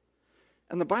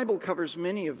 And the Bible covers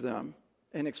many of them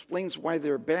and explains why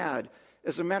they're bad.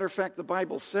 As a matter of fact, the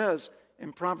Bible says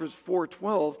in Proverbs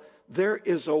 4:12, there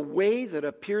is a way that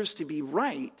appears to be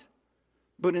right,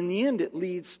 but in the end it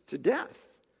leads to death.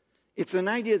 It's an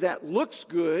idea that looks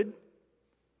good,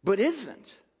 but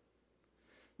isn't.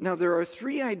 Now, there are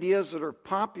three ideas that are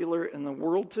popular in the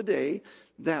world today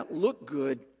that look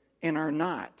good and are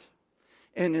not.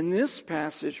 And in this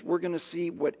passage, we're going to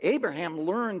see what Abraham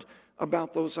learned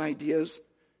about those ideas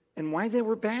and why they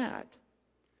were bad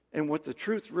and what the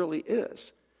truth really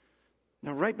is.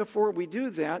 Now, right before we do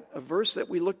that, a verse that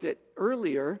we looked at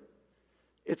earlier,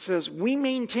 it says, "We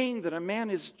maintain that a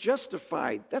man is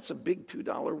justified." That's a big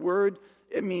 $2 word.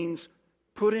 It means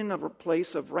put in a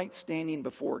place of right standing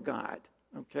before God.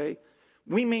 Okay?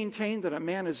 We maintain that a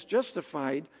man is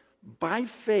justified by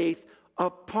faith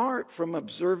apart from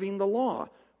observing the law.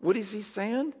 What is he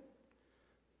saying?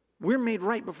 We're made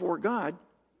right before God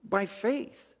by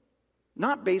faith.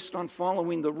 Not based on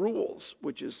following the rules,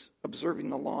 which is observing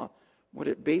the law, what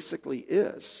it basically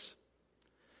is.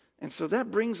 And so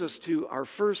that brings us to our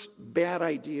first bad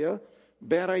idea.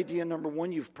 Bad idea number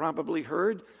one, you've probably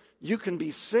heard. You can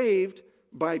be saved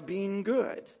by being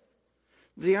good.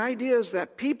 The idea is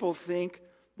that people think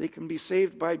they can be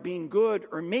saved by being good,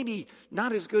 or maybe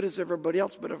not as good as everybody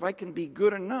else, but if I can be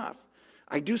good enough,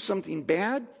 I do something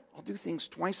bad, I'll do things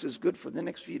twice as good for the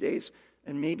next few days,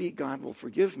 and maybe God will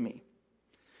forgive me.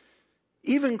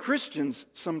 Even Christians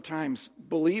sometimes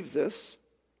believe this.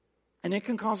 And it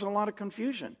can cause a lot of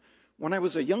confusion. When I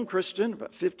was a young Christian,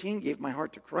 about 15, gave my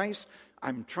heart to Christ.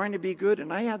 I'm trying to be good,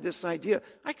 and I had this idea,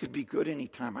 I could be good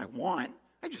anytime I want.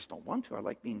 I just don't want to. I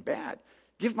like being bad.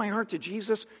 Give my heart to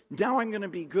Jesus. Now I'm going to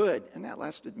be good. And that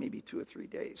lasted maybe 2 or 3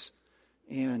 days.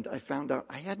 And I found out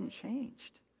I hadn't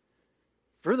changed.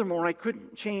 Furthermore, I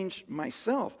couldn't change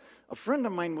myself. A friend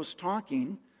of mine was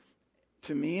talking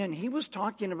to me, and he was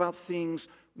talking about things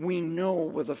we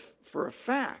know for a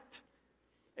fact.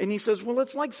 And he says, well,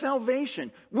 it's like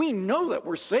salvation. We know that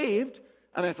we're saved.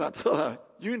 And I thought,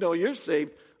 you know you're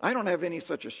saved. I don't have any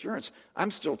such assurance.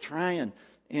 I'm still trying.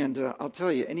 And I'll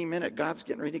tell you, any minute, God's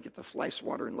getting ready to get the fly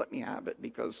swatter and let me have it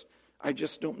because I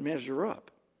just don't measure up.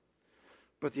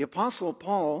 But the Apostle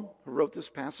Paul, who wrote this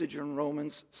passage in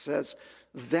Romans, says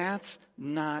that's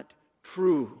not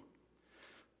true.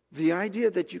 The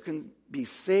idea that you can be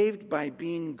saved by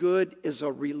being good is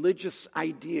a religious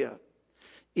idea.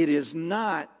 It is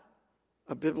not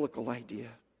a biblical idea.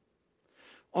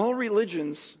 All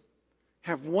religions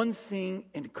have one thing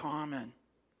in common.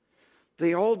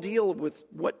 They all deal with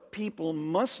what people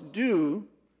must do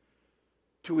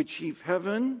to achieve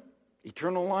heaven,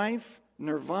 eternal life,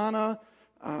 nirvana,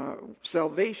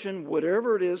 salvation,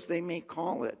 whatever it is they may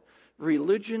call it.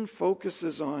 Religion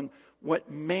focuses on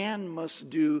what man must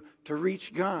do to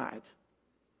reach God.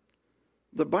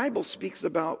 The Bible speaks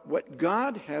about what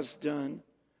God has done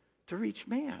to reach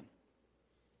man.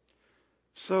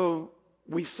 So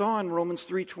we saw in Romans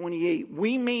 3:28,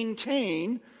 we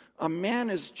maintain a man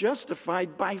is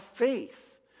justified by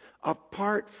faith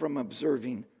apart from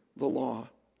observing the law.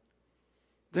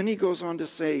 Then he goes on to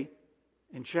say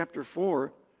in chapter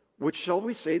 4, which shall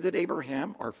we say that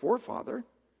Abraham, our forefather,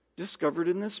 discovered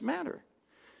in this matter?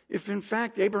 If in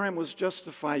fact Abraham was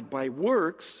justified by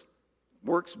works,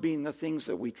 works being the things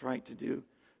that we try to do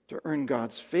to earn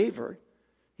God's favor,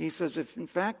 he says if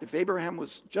Abraham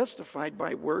was justified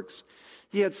by works,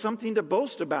 he had something to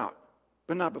boast about,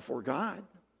 but not before God.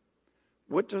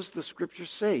 What does the scripture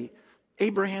say?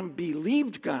 Abraham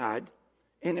believed God,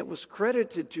 and it was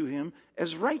credited to him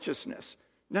as righteousness.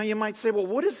 Now you might say, well,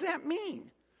 what does that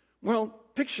mean? Well,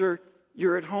 picture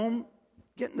you're at home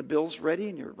getting the bills ready,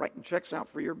 and you're writing checks out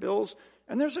for your bills,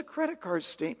 and there's a credit card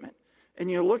statement. And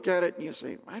you look at it, and you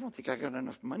say, I don't think I got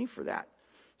enough money for that.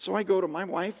 So I go to my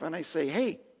wife, and I say,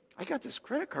 hey, I got this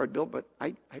credit card bill, but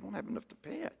I don't have enough to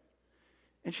pay it.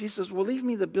 And she says, well, leave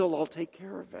me the bill. I'll take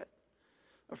care of it.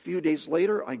 A few days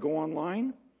later, I go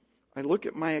online, I look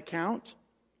at my account,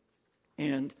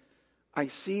 and I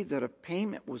see that a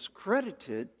payment was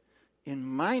credited in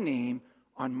my name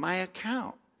on my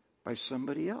account by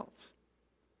somebody else.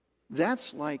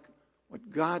 That's like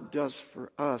what God does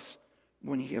for us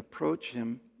when we approach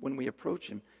him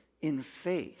in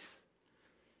faith.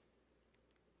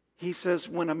 He says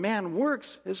when a man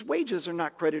works, his wages are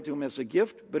not credited to him as a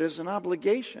gift, but as an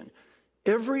obligation.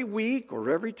 Every week or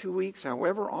every 2 weeks,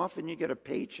 however often you get a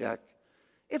paycheck,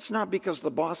 it's not because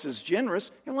the boss is generous,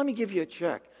 and let me give you a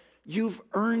check. You've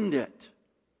earned it.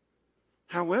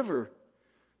 However,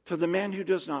 to the man who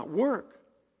does not work,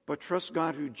 but trusts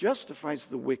God who justifies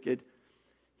the wicked,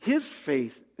 his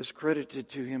faith is credited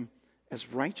to him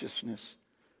as righteousness.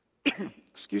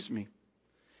 Excuse me.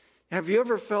 Have you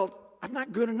ever felt, I'm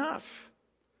not good enough?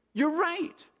 You're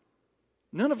right.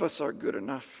 None of us are good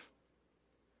enough.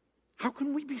 How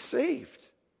can we be saved?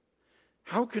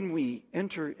 How can we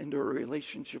enter into a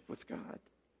relationship with God?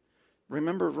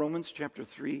 Remember Romans chapter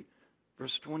 3,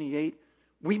 verse 28?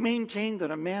 We maintain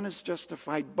that a man is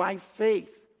justified by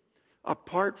faith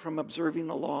apart from observing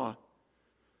the law.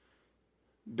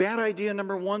 Bad idea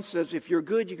number 1 says if you're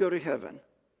good, you go to heaven.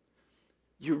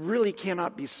 You really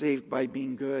cannot be saved by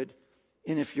being good.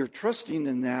 And if you're trusting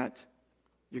in that,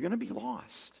 you're going to be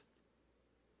lost.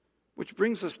 Which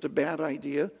brings us to bad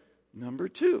idea number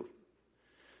 2.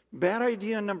 Bad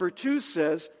idea number 2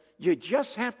 says you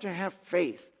just have to have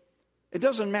faith. It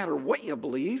doesn't matter what you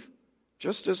believe,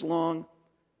 just as long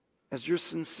as you're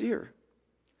sincere.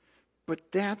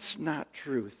 But that's not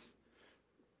truth.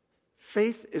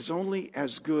 Faith is only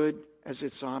as good as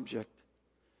its object.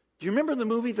 Do you remember the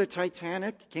movie The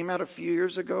Titanic? Came out a few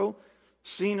years ago.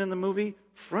 Scene in the movie,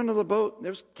 front of the boat,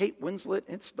 there's Kate Winslet.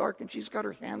 It's dark, and she's got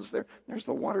her hands there. There's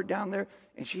the water down there,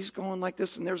 and she's going like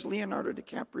this, and there's Leonardo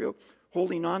DiCaprio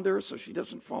holding on to her so she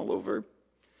doesn't fall over.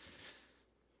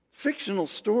 Fictional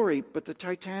story, but the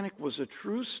Titanic was a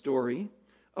true story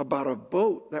about a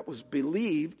boat that was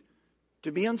believed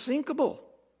to be unsinkable.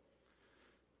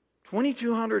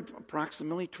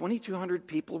 Approximately 2,200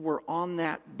 people were on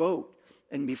that boat,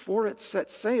 and before it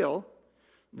set sail,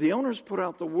 the owners put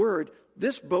out the word,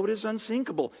 this boat is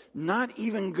unsinkable. Not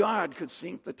even God could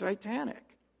sink the Titanic.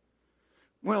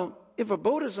 Well, if a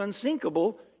boat is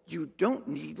unsinkable, you don't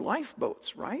need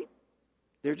lifeboats, right?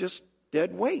 They're just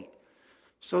dead weight.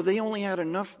 So they only had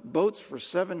enough boats for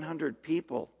 700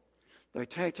 people. The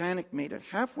Titanic made it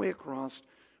halfway across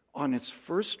on its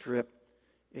first trip.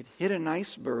 It hit an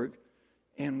iceberg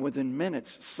and within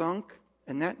minutes sunk.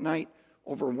 And that night,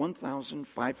 over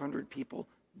 1,500 people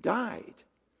died.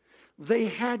 They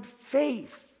had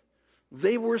faith.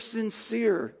 They were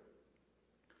sincere.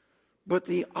 But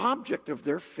the object of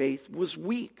their faith was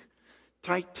weak.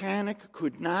 Titanic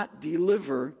could not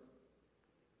deliver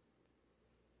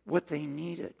what they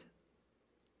needed.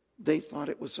 They thought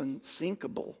it was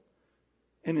unsinkable.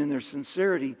 And in their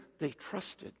sincerity, they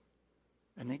trusted.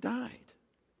 And they died.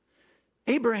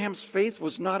 Abraham's faith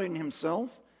was not in himself.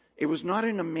 It was not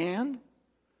in a man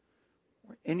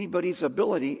or anybody's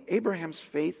ability. Abraham's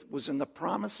faith was in the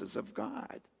promises of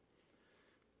God.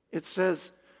 It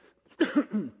says,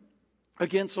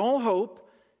 against all hope,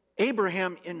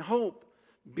 Abraham in hope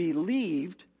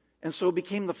believed and so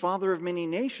became the father of many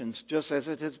nations, just as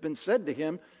it has been said to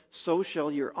him, so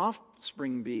shall your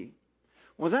offspring be.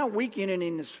 Without weakening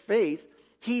in his faith,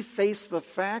 he faced the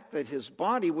fact that his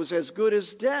body was as good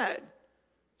as dead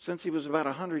since he was about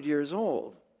 100 years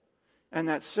old, and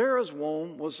that Sarah's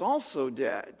womb was also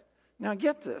dead. Now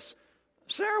get this.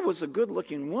 Sarah was a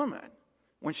good-looking woman.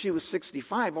 When she was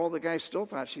 65, all the guys still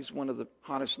thought she's one of the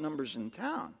hottest numbers in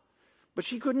town. But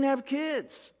she couldn't have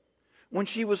kids. When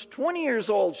she was 20 years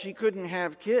old, she couldn't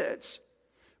have kids.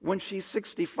 When she's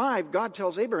 65, God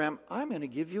tells Abraham, I'm going to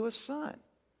give you a son.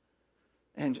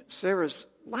 And Sarah's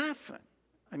laughing.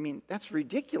 I mean, that's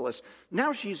ridiculous.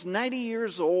 Now she's 90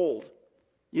 years old.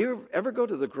 You ever go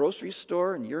to the grocery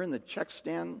store and you're in the check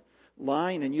stand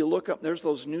line and you look up, there's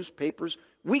those newspapers,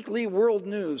 Weekly World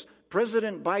News,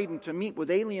 President Biden to meet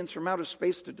with aliens from outer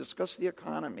space to discuss the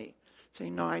economy. Say,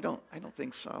 no, I don't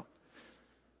think so.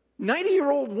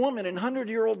 90-year-old woman and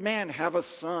 100-year-old man have a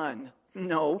son.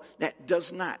 No, that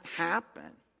does not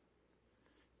happen.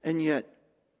 And yet,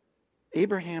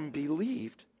 Abraham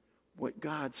believed what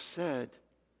God said.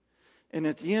 And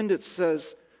at the end it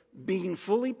says, being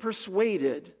fully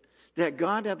persuaded that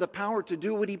God had the power to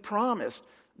do what he promised.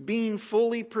 Being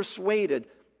fully persuaded.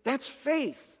 That's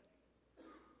faith.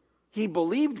 He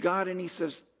believed God and he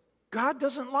says, God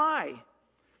doesn't lie.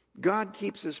 God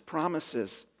keeps his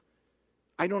promises.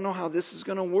 I don't know how this is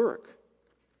going to work.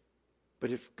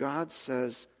 But if God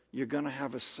says you're going to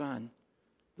have a son,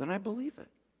 then I believe it.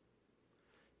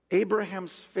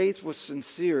 Abraham's faith was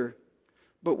sincere,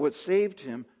 but what saved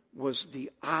him was the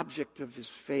object of his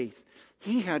faith.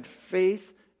 He had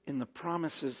faith in the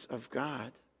promises of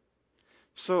God.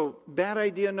 So, bad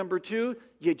idea number 2,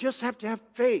 you just have to have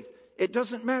faith. It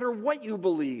doesn't matter what you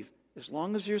believe, as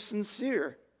long as you're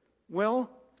sincere. Well,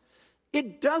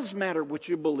 it does matter what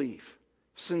you believe.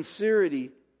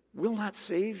 Sincerity will not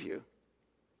save you.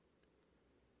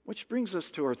 Which brings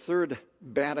us to our third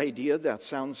bad idea. That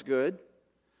sounds good.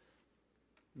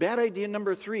 Bad idea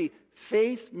number 3,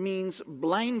 faith means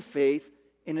blind faith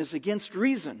and is against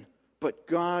reason, but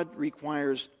God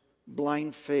requires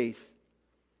blind faith.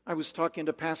 I was talking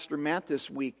to Pastor Matt this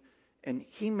week, and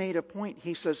he made a point.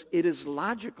 He says, it is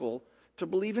logical to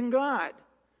believe in God,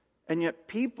 and yet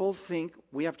people think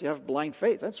we have to have blind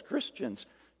faith. That's Christians.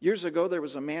 Years ago, there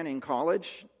was a man in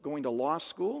college going to law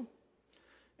school,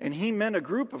 and he met a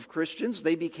group of Christians.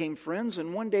 They became friends,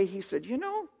 and one day he said,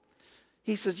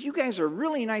 he says, you guys are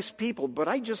really nice people, but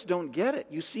I just don't get it.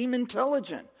 You seem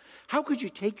intelligent. How could you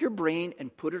take your brain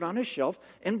and put it on a shelf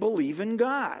and believe in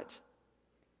God?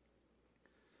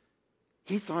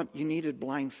 He thought you needed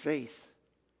blind faith,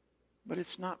 but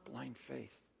it's not blind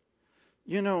faith.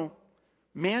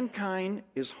 Mankind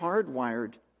is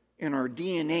hardwired in our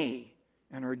DNA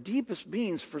and our deepest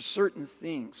beings for certain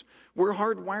things. We're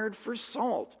hardwired for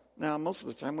salt. Now, most of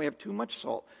the time we have too much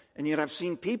salt. And yet I've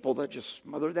seen people that just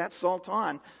smother that salt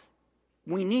on.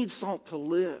 We need salt to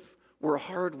live. We're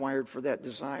hardwired for that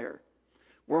desire.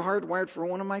 We're hardwired for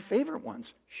one of my favorite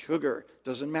ones, sugar.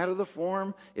 Doesn't matter the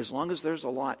form. As long as there's a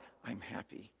lot, I'm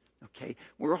happy. Okay?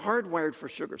 We're hardwired for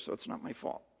sugar, so it's not my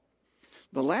fault.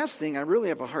 The last thing I really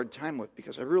have a hard time with,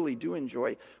 because I really do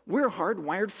enjoy, we're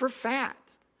hardwired for fat.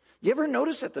 You ever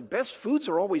notice that the best foods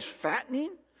are always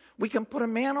fattening? We can put a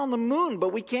man on the moon,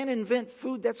 but we can't invent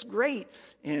food that's great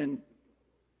and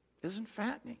isn't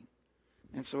fattening.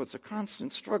 And so it's a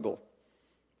constant struggle.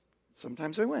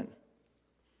 Sometimes I win.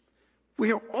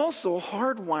 We are also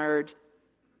hardwired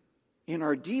in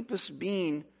our deepest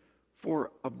being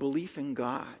for a belief in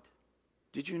God.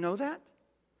 Did you know that?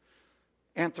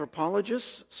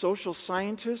 Anthropologists, social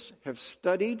scientists have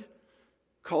studied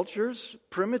cultures,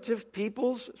 primitive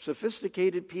peoples,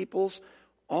 sophisticated peoples,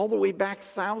 all the way back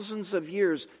thousands of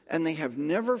years, and they have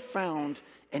never found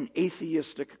an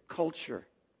atheistic culture.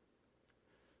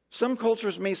 Some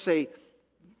cultures may say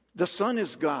the sun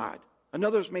is God. And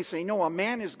others may say, no, a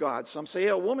man is God. Some say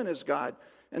a woman is God.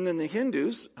 And then the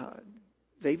Hindus,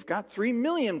 they've got 3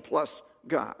 million plus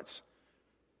gods.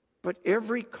 But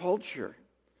every culture,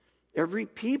 every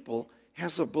people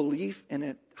has a belief in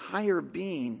a higher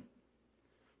being.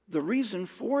 The reason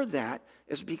for that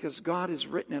is because God has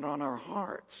written it on our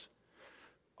hearts.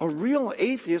 A real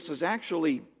atheist is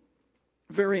actually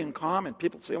very uncommon.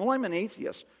 People say, well, I'm an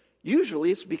atheist.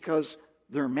 Usually it's because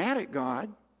they're mad at God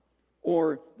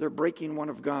or they're breaking one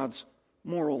of God's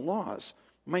moral laws.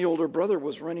 My older brother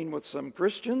was running with some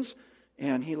Christians,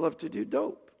 and he loved to do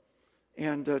dope.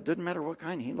 And it didn't matter what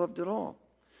kind, he loved it all.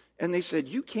 And they said,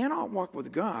 you cannot walk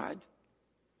with God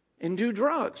and do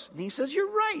drugs. And he says,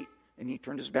 you're right. And he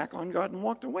turned his back on God and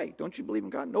walked away. Don't you believe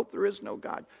in God? Nope, there is no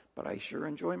God. But I sure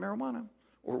enjoy marijuana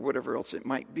or whatever else it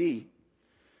might be.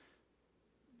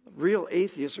 Real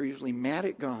atheists are usually mad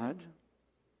at God,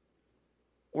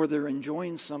 or they're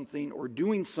enjoying something or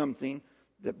doing something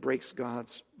that breaks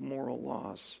God's moral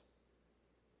laws.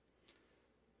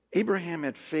 Abraham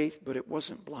had faith, but it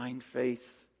wasn't blind faith.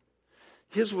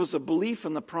 His was a belief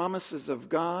in the promises of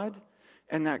God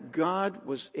and that God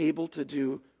was able to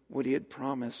do what he had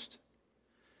promised.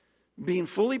 Being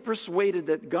fully persuaded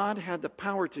that God had the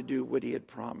power to do what he had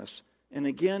promised. And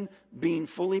again, being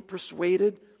fully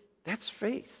persuaded, that's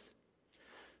faith.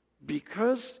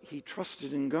 Because he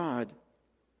trusted in God,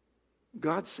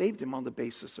 God saved him on the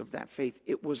basis of that faith.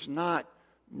 It was not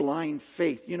blind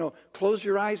faith. You know, close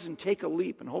your eyes and take a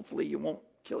leap and hopefully you won't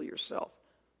kill yourself.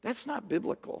 That's not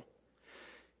biblical.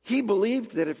 He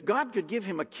believed that if God could give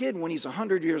him a kid when he's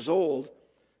 100 years old,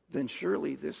 then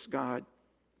surely this God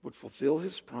would fulfill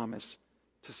his promise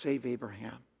to save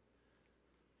Abraham.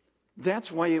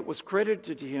 That's why it was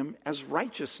credited to him as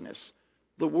righteousness.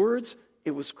 The words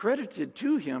it was credited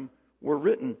to him were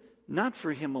written not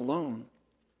for him alone,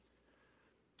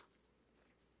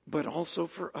 but also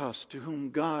for us, to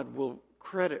whom God will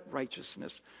credit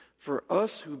righteousness. For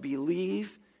us who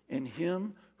believe in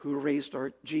him who raised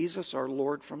Jesus, our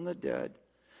Lord, from the dead.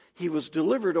 He was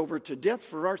delivered over to death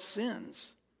for our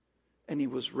sins, and he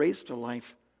was raised to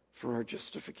life for our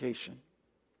justification.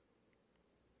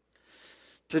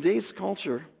 Today's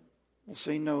culture will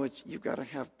say, no, you've got to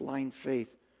have blind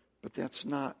faith, but that's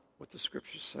not what the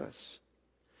Scripture says.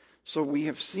 So we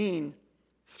have seen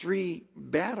 3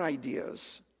 bad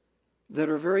ideas that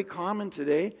are very common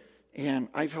today, and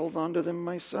I've held on to them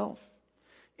myself.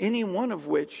 Any one of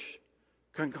which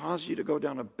can cause you to go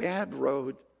down a bad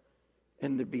road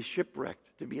and to be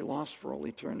shipwrecked, to be lost for all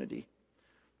eternity.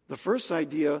 The first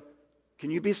idea,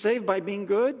 can you be saved by being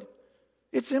good?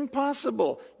 It's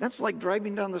impossible. That's like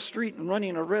driving down the street and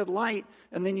running a red light,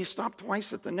 and then you stop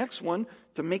twice at the next one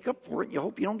to make up for it, and you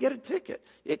hope you don't get a ticket.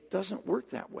 It doesn't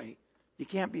work that way. You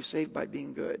can't be saved by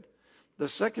being good. The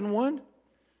second one,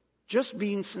 just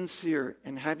being sincere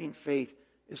and having faith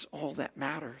is all that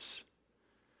matters.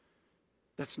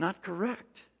 That's not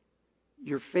correct.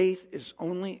 Your faith is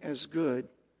only as good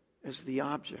as the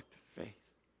object of faith.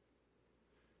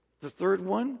 The third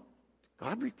one,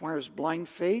 God requires blind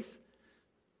faith.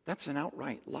 That's an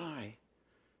outright lie.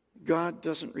 God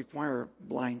doesn't require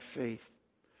blind faith.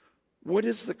 What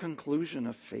is the conclusion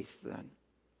of faith then?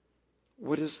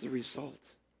 What is the result?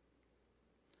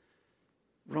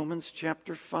 Romans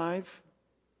chapter 5.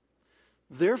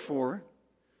 Therefore,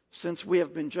 since we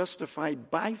have been justified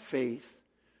by faith,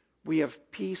 we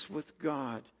have peace with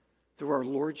God through our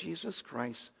Lord Jesus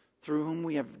Christ, through whom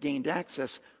we have gained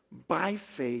access by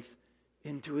faith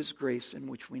into his grace in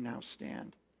which we now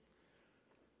stand.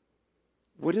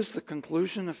 What is the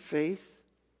conclusion of faith?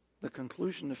 The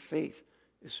conclusion of faith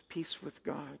is peace with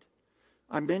God.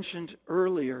 I mentioned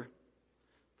earlier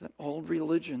that all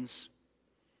religions,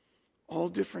 all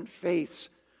different faiths,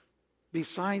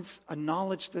 besides a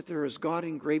knowledge that there is God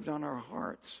engraved on our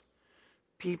hearts,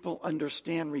 people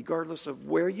understand, regardless of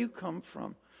where you come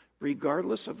from,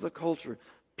 regardless of the culture,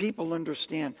 people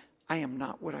understand, I am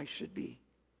not what I should be.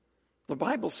 The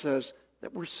Bible says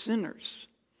that we're sinners.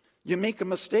 You make a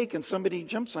mistake and somebody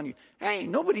jumps on you. Hey,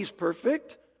 nobody's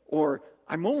perfect. Or,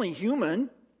 I'm only human.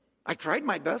 I tried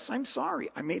my best. I'm sorry.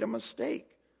 I made a mistake.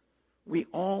 We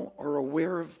all are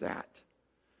aware of that.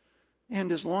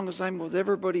 And as long as I'm with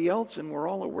everybody else and we're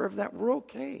all aware of that, we're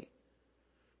okay.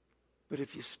 But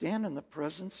if you stand in the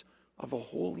presence of a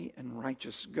holy and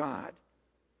righteous God,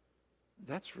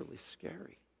 that's really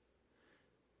scary.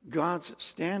 God's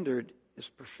standard is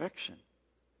perfection.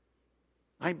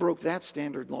 I broke that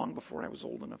standard long before I was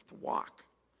old enough to walk,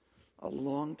 a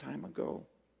long time ago.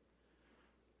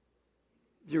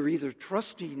 You're either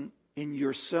trusting in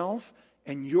yourself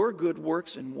and your good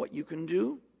works and what you can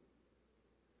do,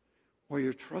 or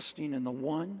you're trusting in the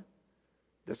one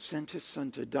that sent his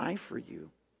son to die for you.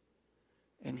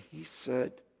 And he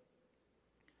said,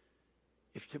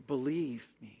 if you believe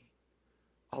me,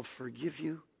 I'll forgive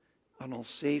you and I'll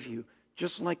save you.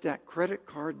 Just like that credit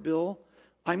card bill,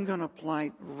 I'm going to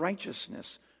apply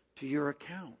righteousness to your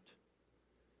account.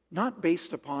 Not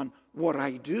based upon what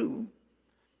I do,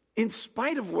 in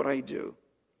spite of what I do.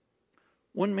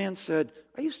 One man said,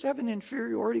 I used to have an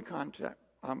inferiority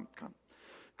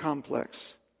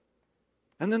complex.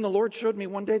 And then the Lord showed me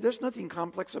one day, there's nothing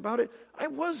complex about it. I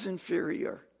was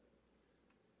inferior.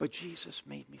 But Jesus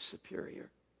made me superior.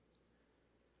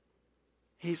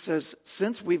 He says,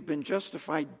 since we've been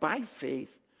justified by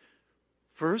faith,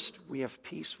 first we have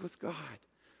peace with God.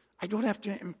 I don't have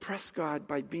to impress God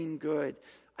by being good.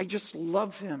 I just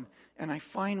love him. And I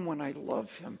find when I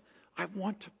love him, I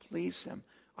want to please him.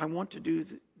 I want to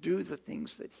do the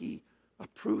things that he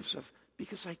approves of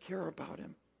because I care about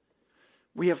him.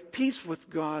 We have peace with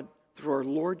God through our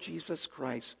Lord Jesus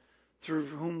Christ, through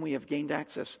whom we have gained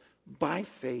access by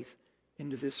faith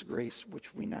into this grace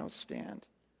which we now stand.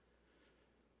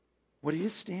 What are you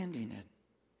standing in?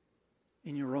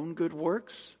 In your own good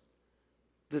works?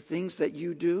 The things that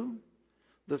you do?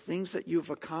 The things that you've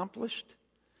accomplished?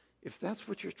 If that's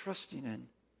what you're trusting in,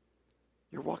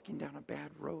 you're walking down a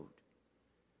bad road.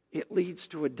 It leads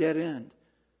to a dead end.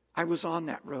 I was on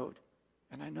that road,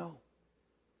 and I know.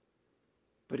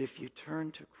 But if you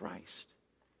turn to Christ,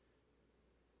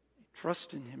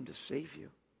 trust in him to save you,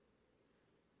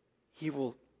 he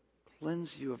will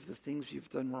cleanse you of the things you've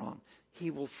done wrong. He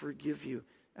will forgive you.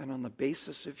 And on the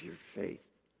basis of your faith,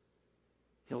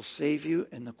 he'll save you.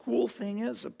 And the cool thing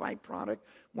is, a byproduct,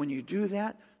 when you do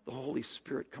that, the Holy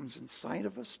Spirit comes inside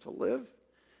of us to live.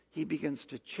 He begins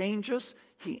to change us.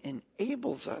 He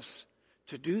enables us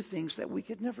to do things that we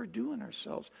could never do in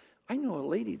ourselves. I know a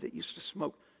lady that used to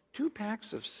smoke 2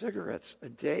 packs of cigarettes a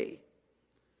day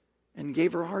and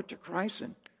gave her heart to Christ,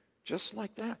 and just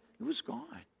like that, it was gone.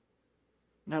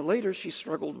 Now later she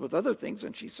struggled with other things,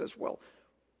 and she says, well,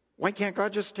 why can't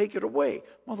God just take it away?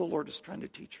 Well, the Lord is trying to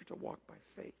teach her to walk by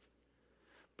faith.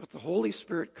 But the Holy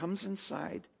Spirit comes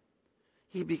inside.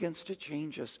 He begins to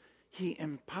change us. He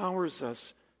empowers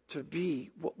us to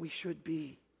be what we should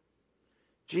be.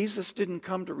 Jesus didn't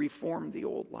come to reform the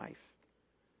old life.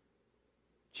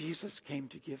 Jesus came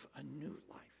to give a new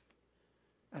life.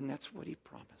 And that's what he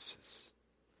promises.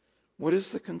 What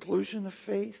is the conclusion of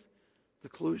faith?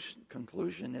 The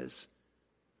conclusion is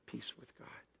peace with God.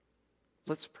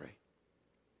 Let's pray.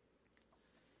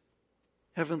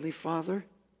 Heavenly Father,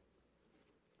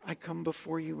 I come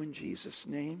before you in Jesus'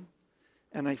 name,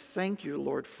 and I thank you,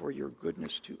 Lord, for your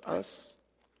goodness to us.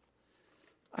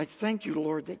 I thank you,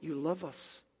 Lord, that you love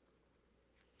us,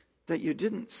 that you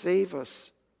didn't save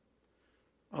us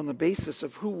on the basis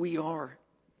of who we are,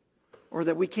 or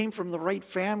that we came from the right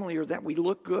family, or that we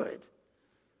look good,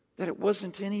 that it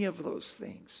wasn't any of those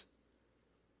things,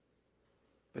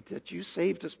 but that you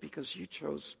saved us because you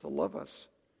chose to love us.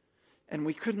 And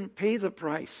we couldn't pay the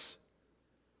price,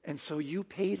 and so you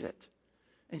paid it,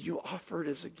 and you offered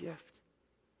it as a gift.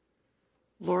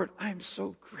 Lord, I'm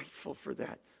so grateful for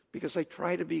that, because I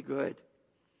try to be good,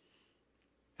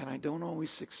 and I don't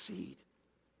always succeed,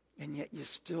 and yet you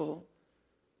still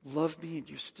love me, and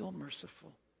you're still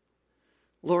merciful.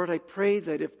 Lord, I pray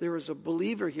that if there is a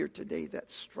believer here today that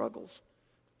struggles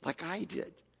like I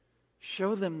did,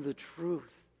 show them the truth,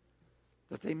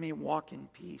 that they may walk in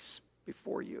peace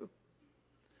before you.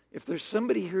 If there's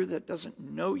somebody here that doesn't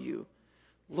know you,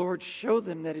 Lord, show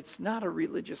them that it's not a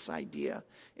religious idea.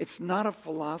 It's not a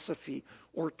philosophy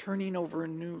or turning over a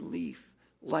new leaf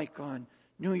like on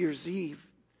New Year's Eve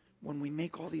when we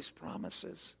make all these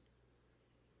promises.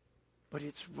 But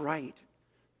it's right.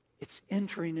 It's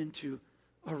entering into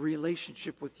a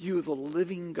relationship with you, the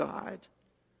living God,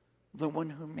 the one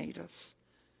who made us,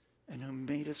 and who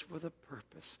made us with a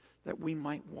purpose that we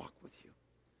might walk with you.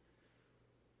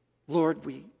 Lord,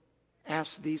 we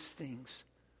ask these things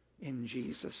in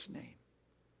Jesus' name.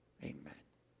 Amen.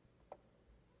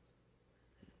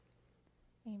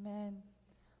 Amen.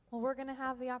 Well, we're going to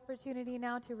have the opportunity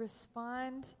now to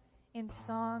respond in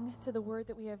song to the word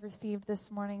that we have received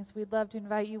this morning. So we'd love to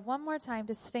invite you one more time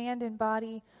to stand in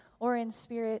body or in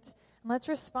spirit. And let's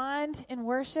respond in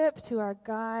worship to our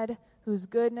God whose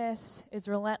goodness is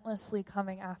relentlessly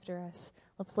coming after us.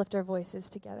 Let's lift our voices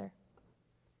together.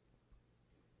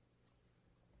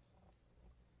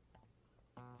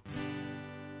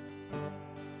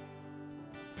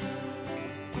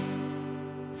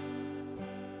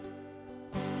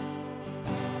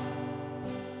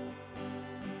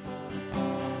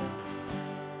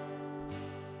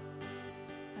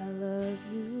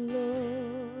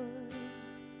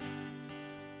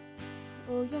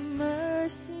 Oh, your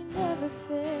mercy never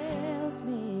fails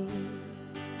me.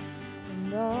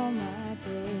 And all my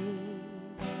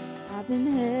days I've been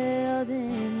held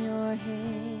in your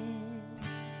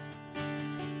hands.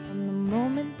 From the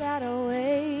moment that I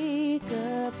wake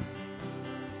up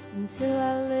until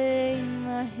I lay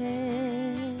my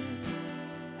head,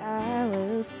 I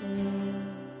will sing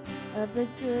of the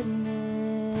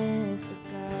goodness of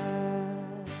God.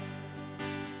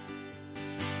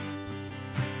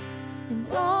 And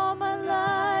all my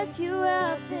life you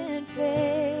have been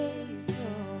faithful.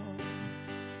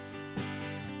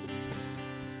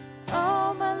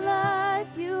 All my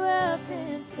life you have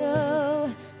been so,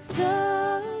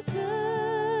 so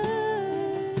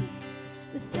good.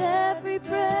 With every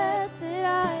breath that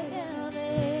I am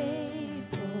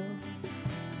able,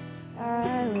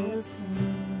 I will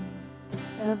sing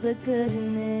of the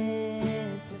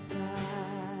goodness of God.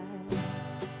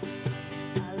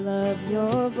 I love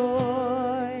your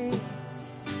voice.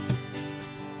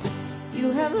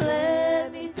 You have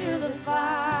led me through the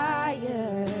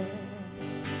fire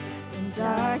in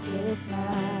darkest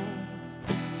nights.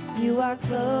 You are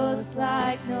close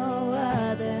like no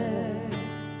other.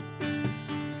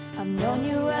 I've known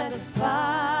you as a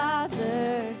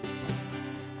father.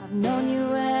 I've known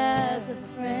you as a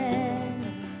friend.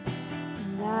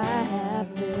 And I have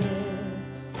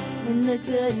lived in the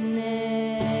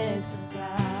goodness of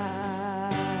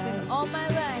God. Sing all my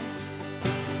life.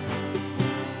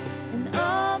 And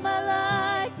all my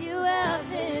life you have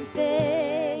been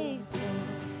faithful.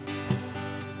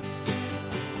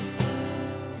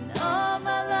 And all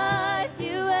my life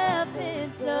you have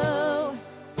been so,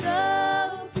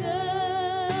 so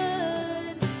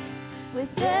good.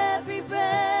 With every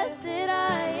breath that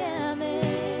I am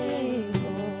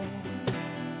able,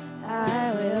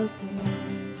 I will sing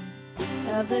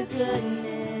of the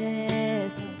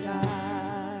goodness of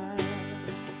God.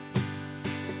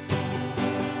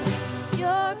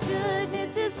 Your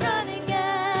goodness is running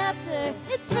after,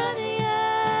 it's running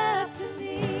after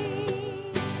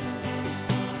me.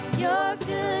 Your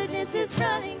goodness is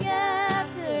running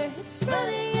after, it's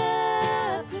running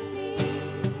after me.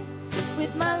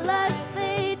 With my life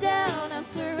laid down, I'm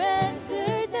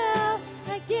surrendered now.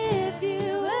 I give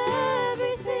you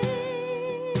everything.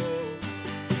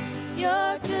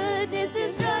 Your goodness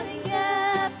is running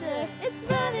after, it's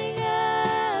running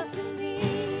after me.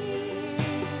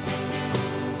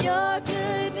 Your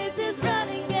goodness is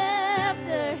running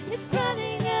after, it's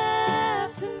running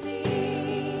after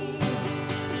me.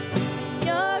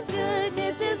 Your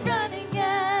goodness is running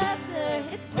after,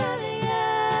 it's running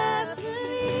after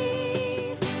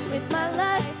me. With my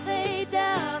life laid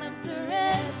down, I'm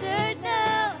surrendered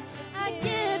now. I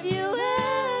give you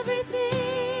everything.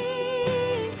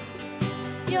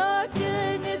 Your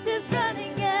goodness is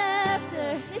running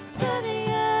after, it's running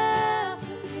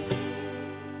after me.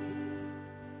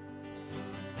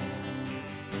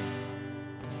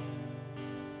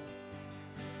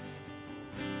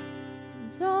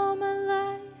 And all my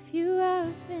life you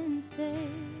have been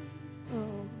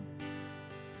faithful.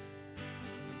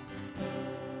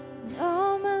 And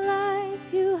all my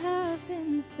life you have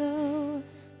been so,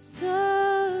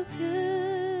 so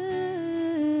good.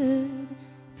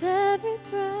 With every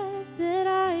breath that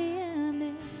I am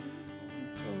able,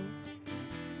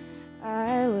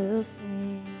 I will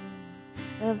sing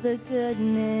of the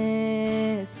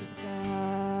goodness of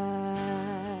God.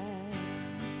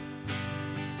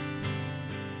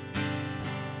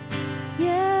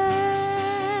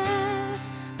 Yeah,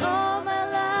 all my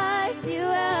life you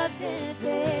have been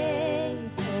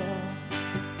faithful.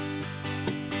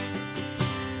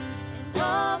 And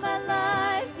all my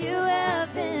life you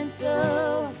have been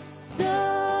so,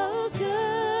 so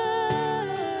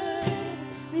good.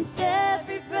 With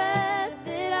every breath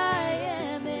that I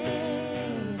am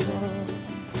able,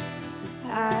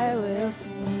 I will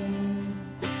sing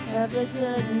of the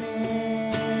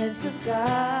goodness of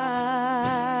God.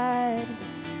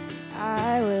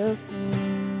 I will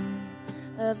sing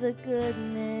of the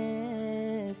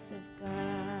goodness of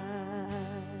God.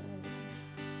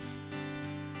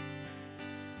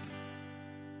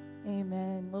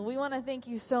 Amen. Well, we want to thank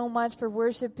you so much for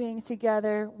worshiping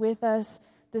together with us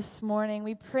this morning.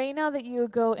 We pray now that you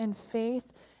would go in faith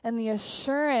and the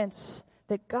assurance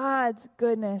that God's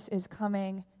goodness is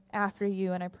coming after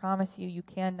you, and I promise you, you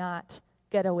cannot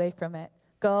get away from it.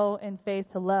 Go in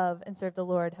faith to love and serve the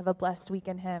Lord. Have a blessed week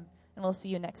in Him, and we'll see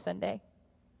you next Sunday.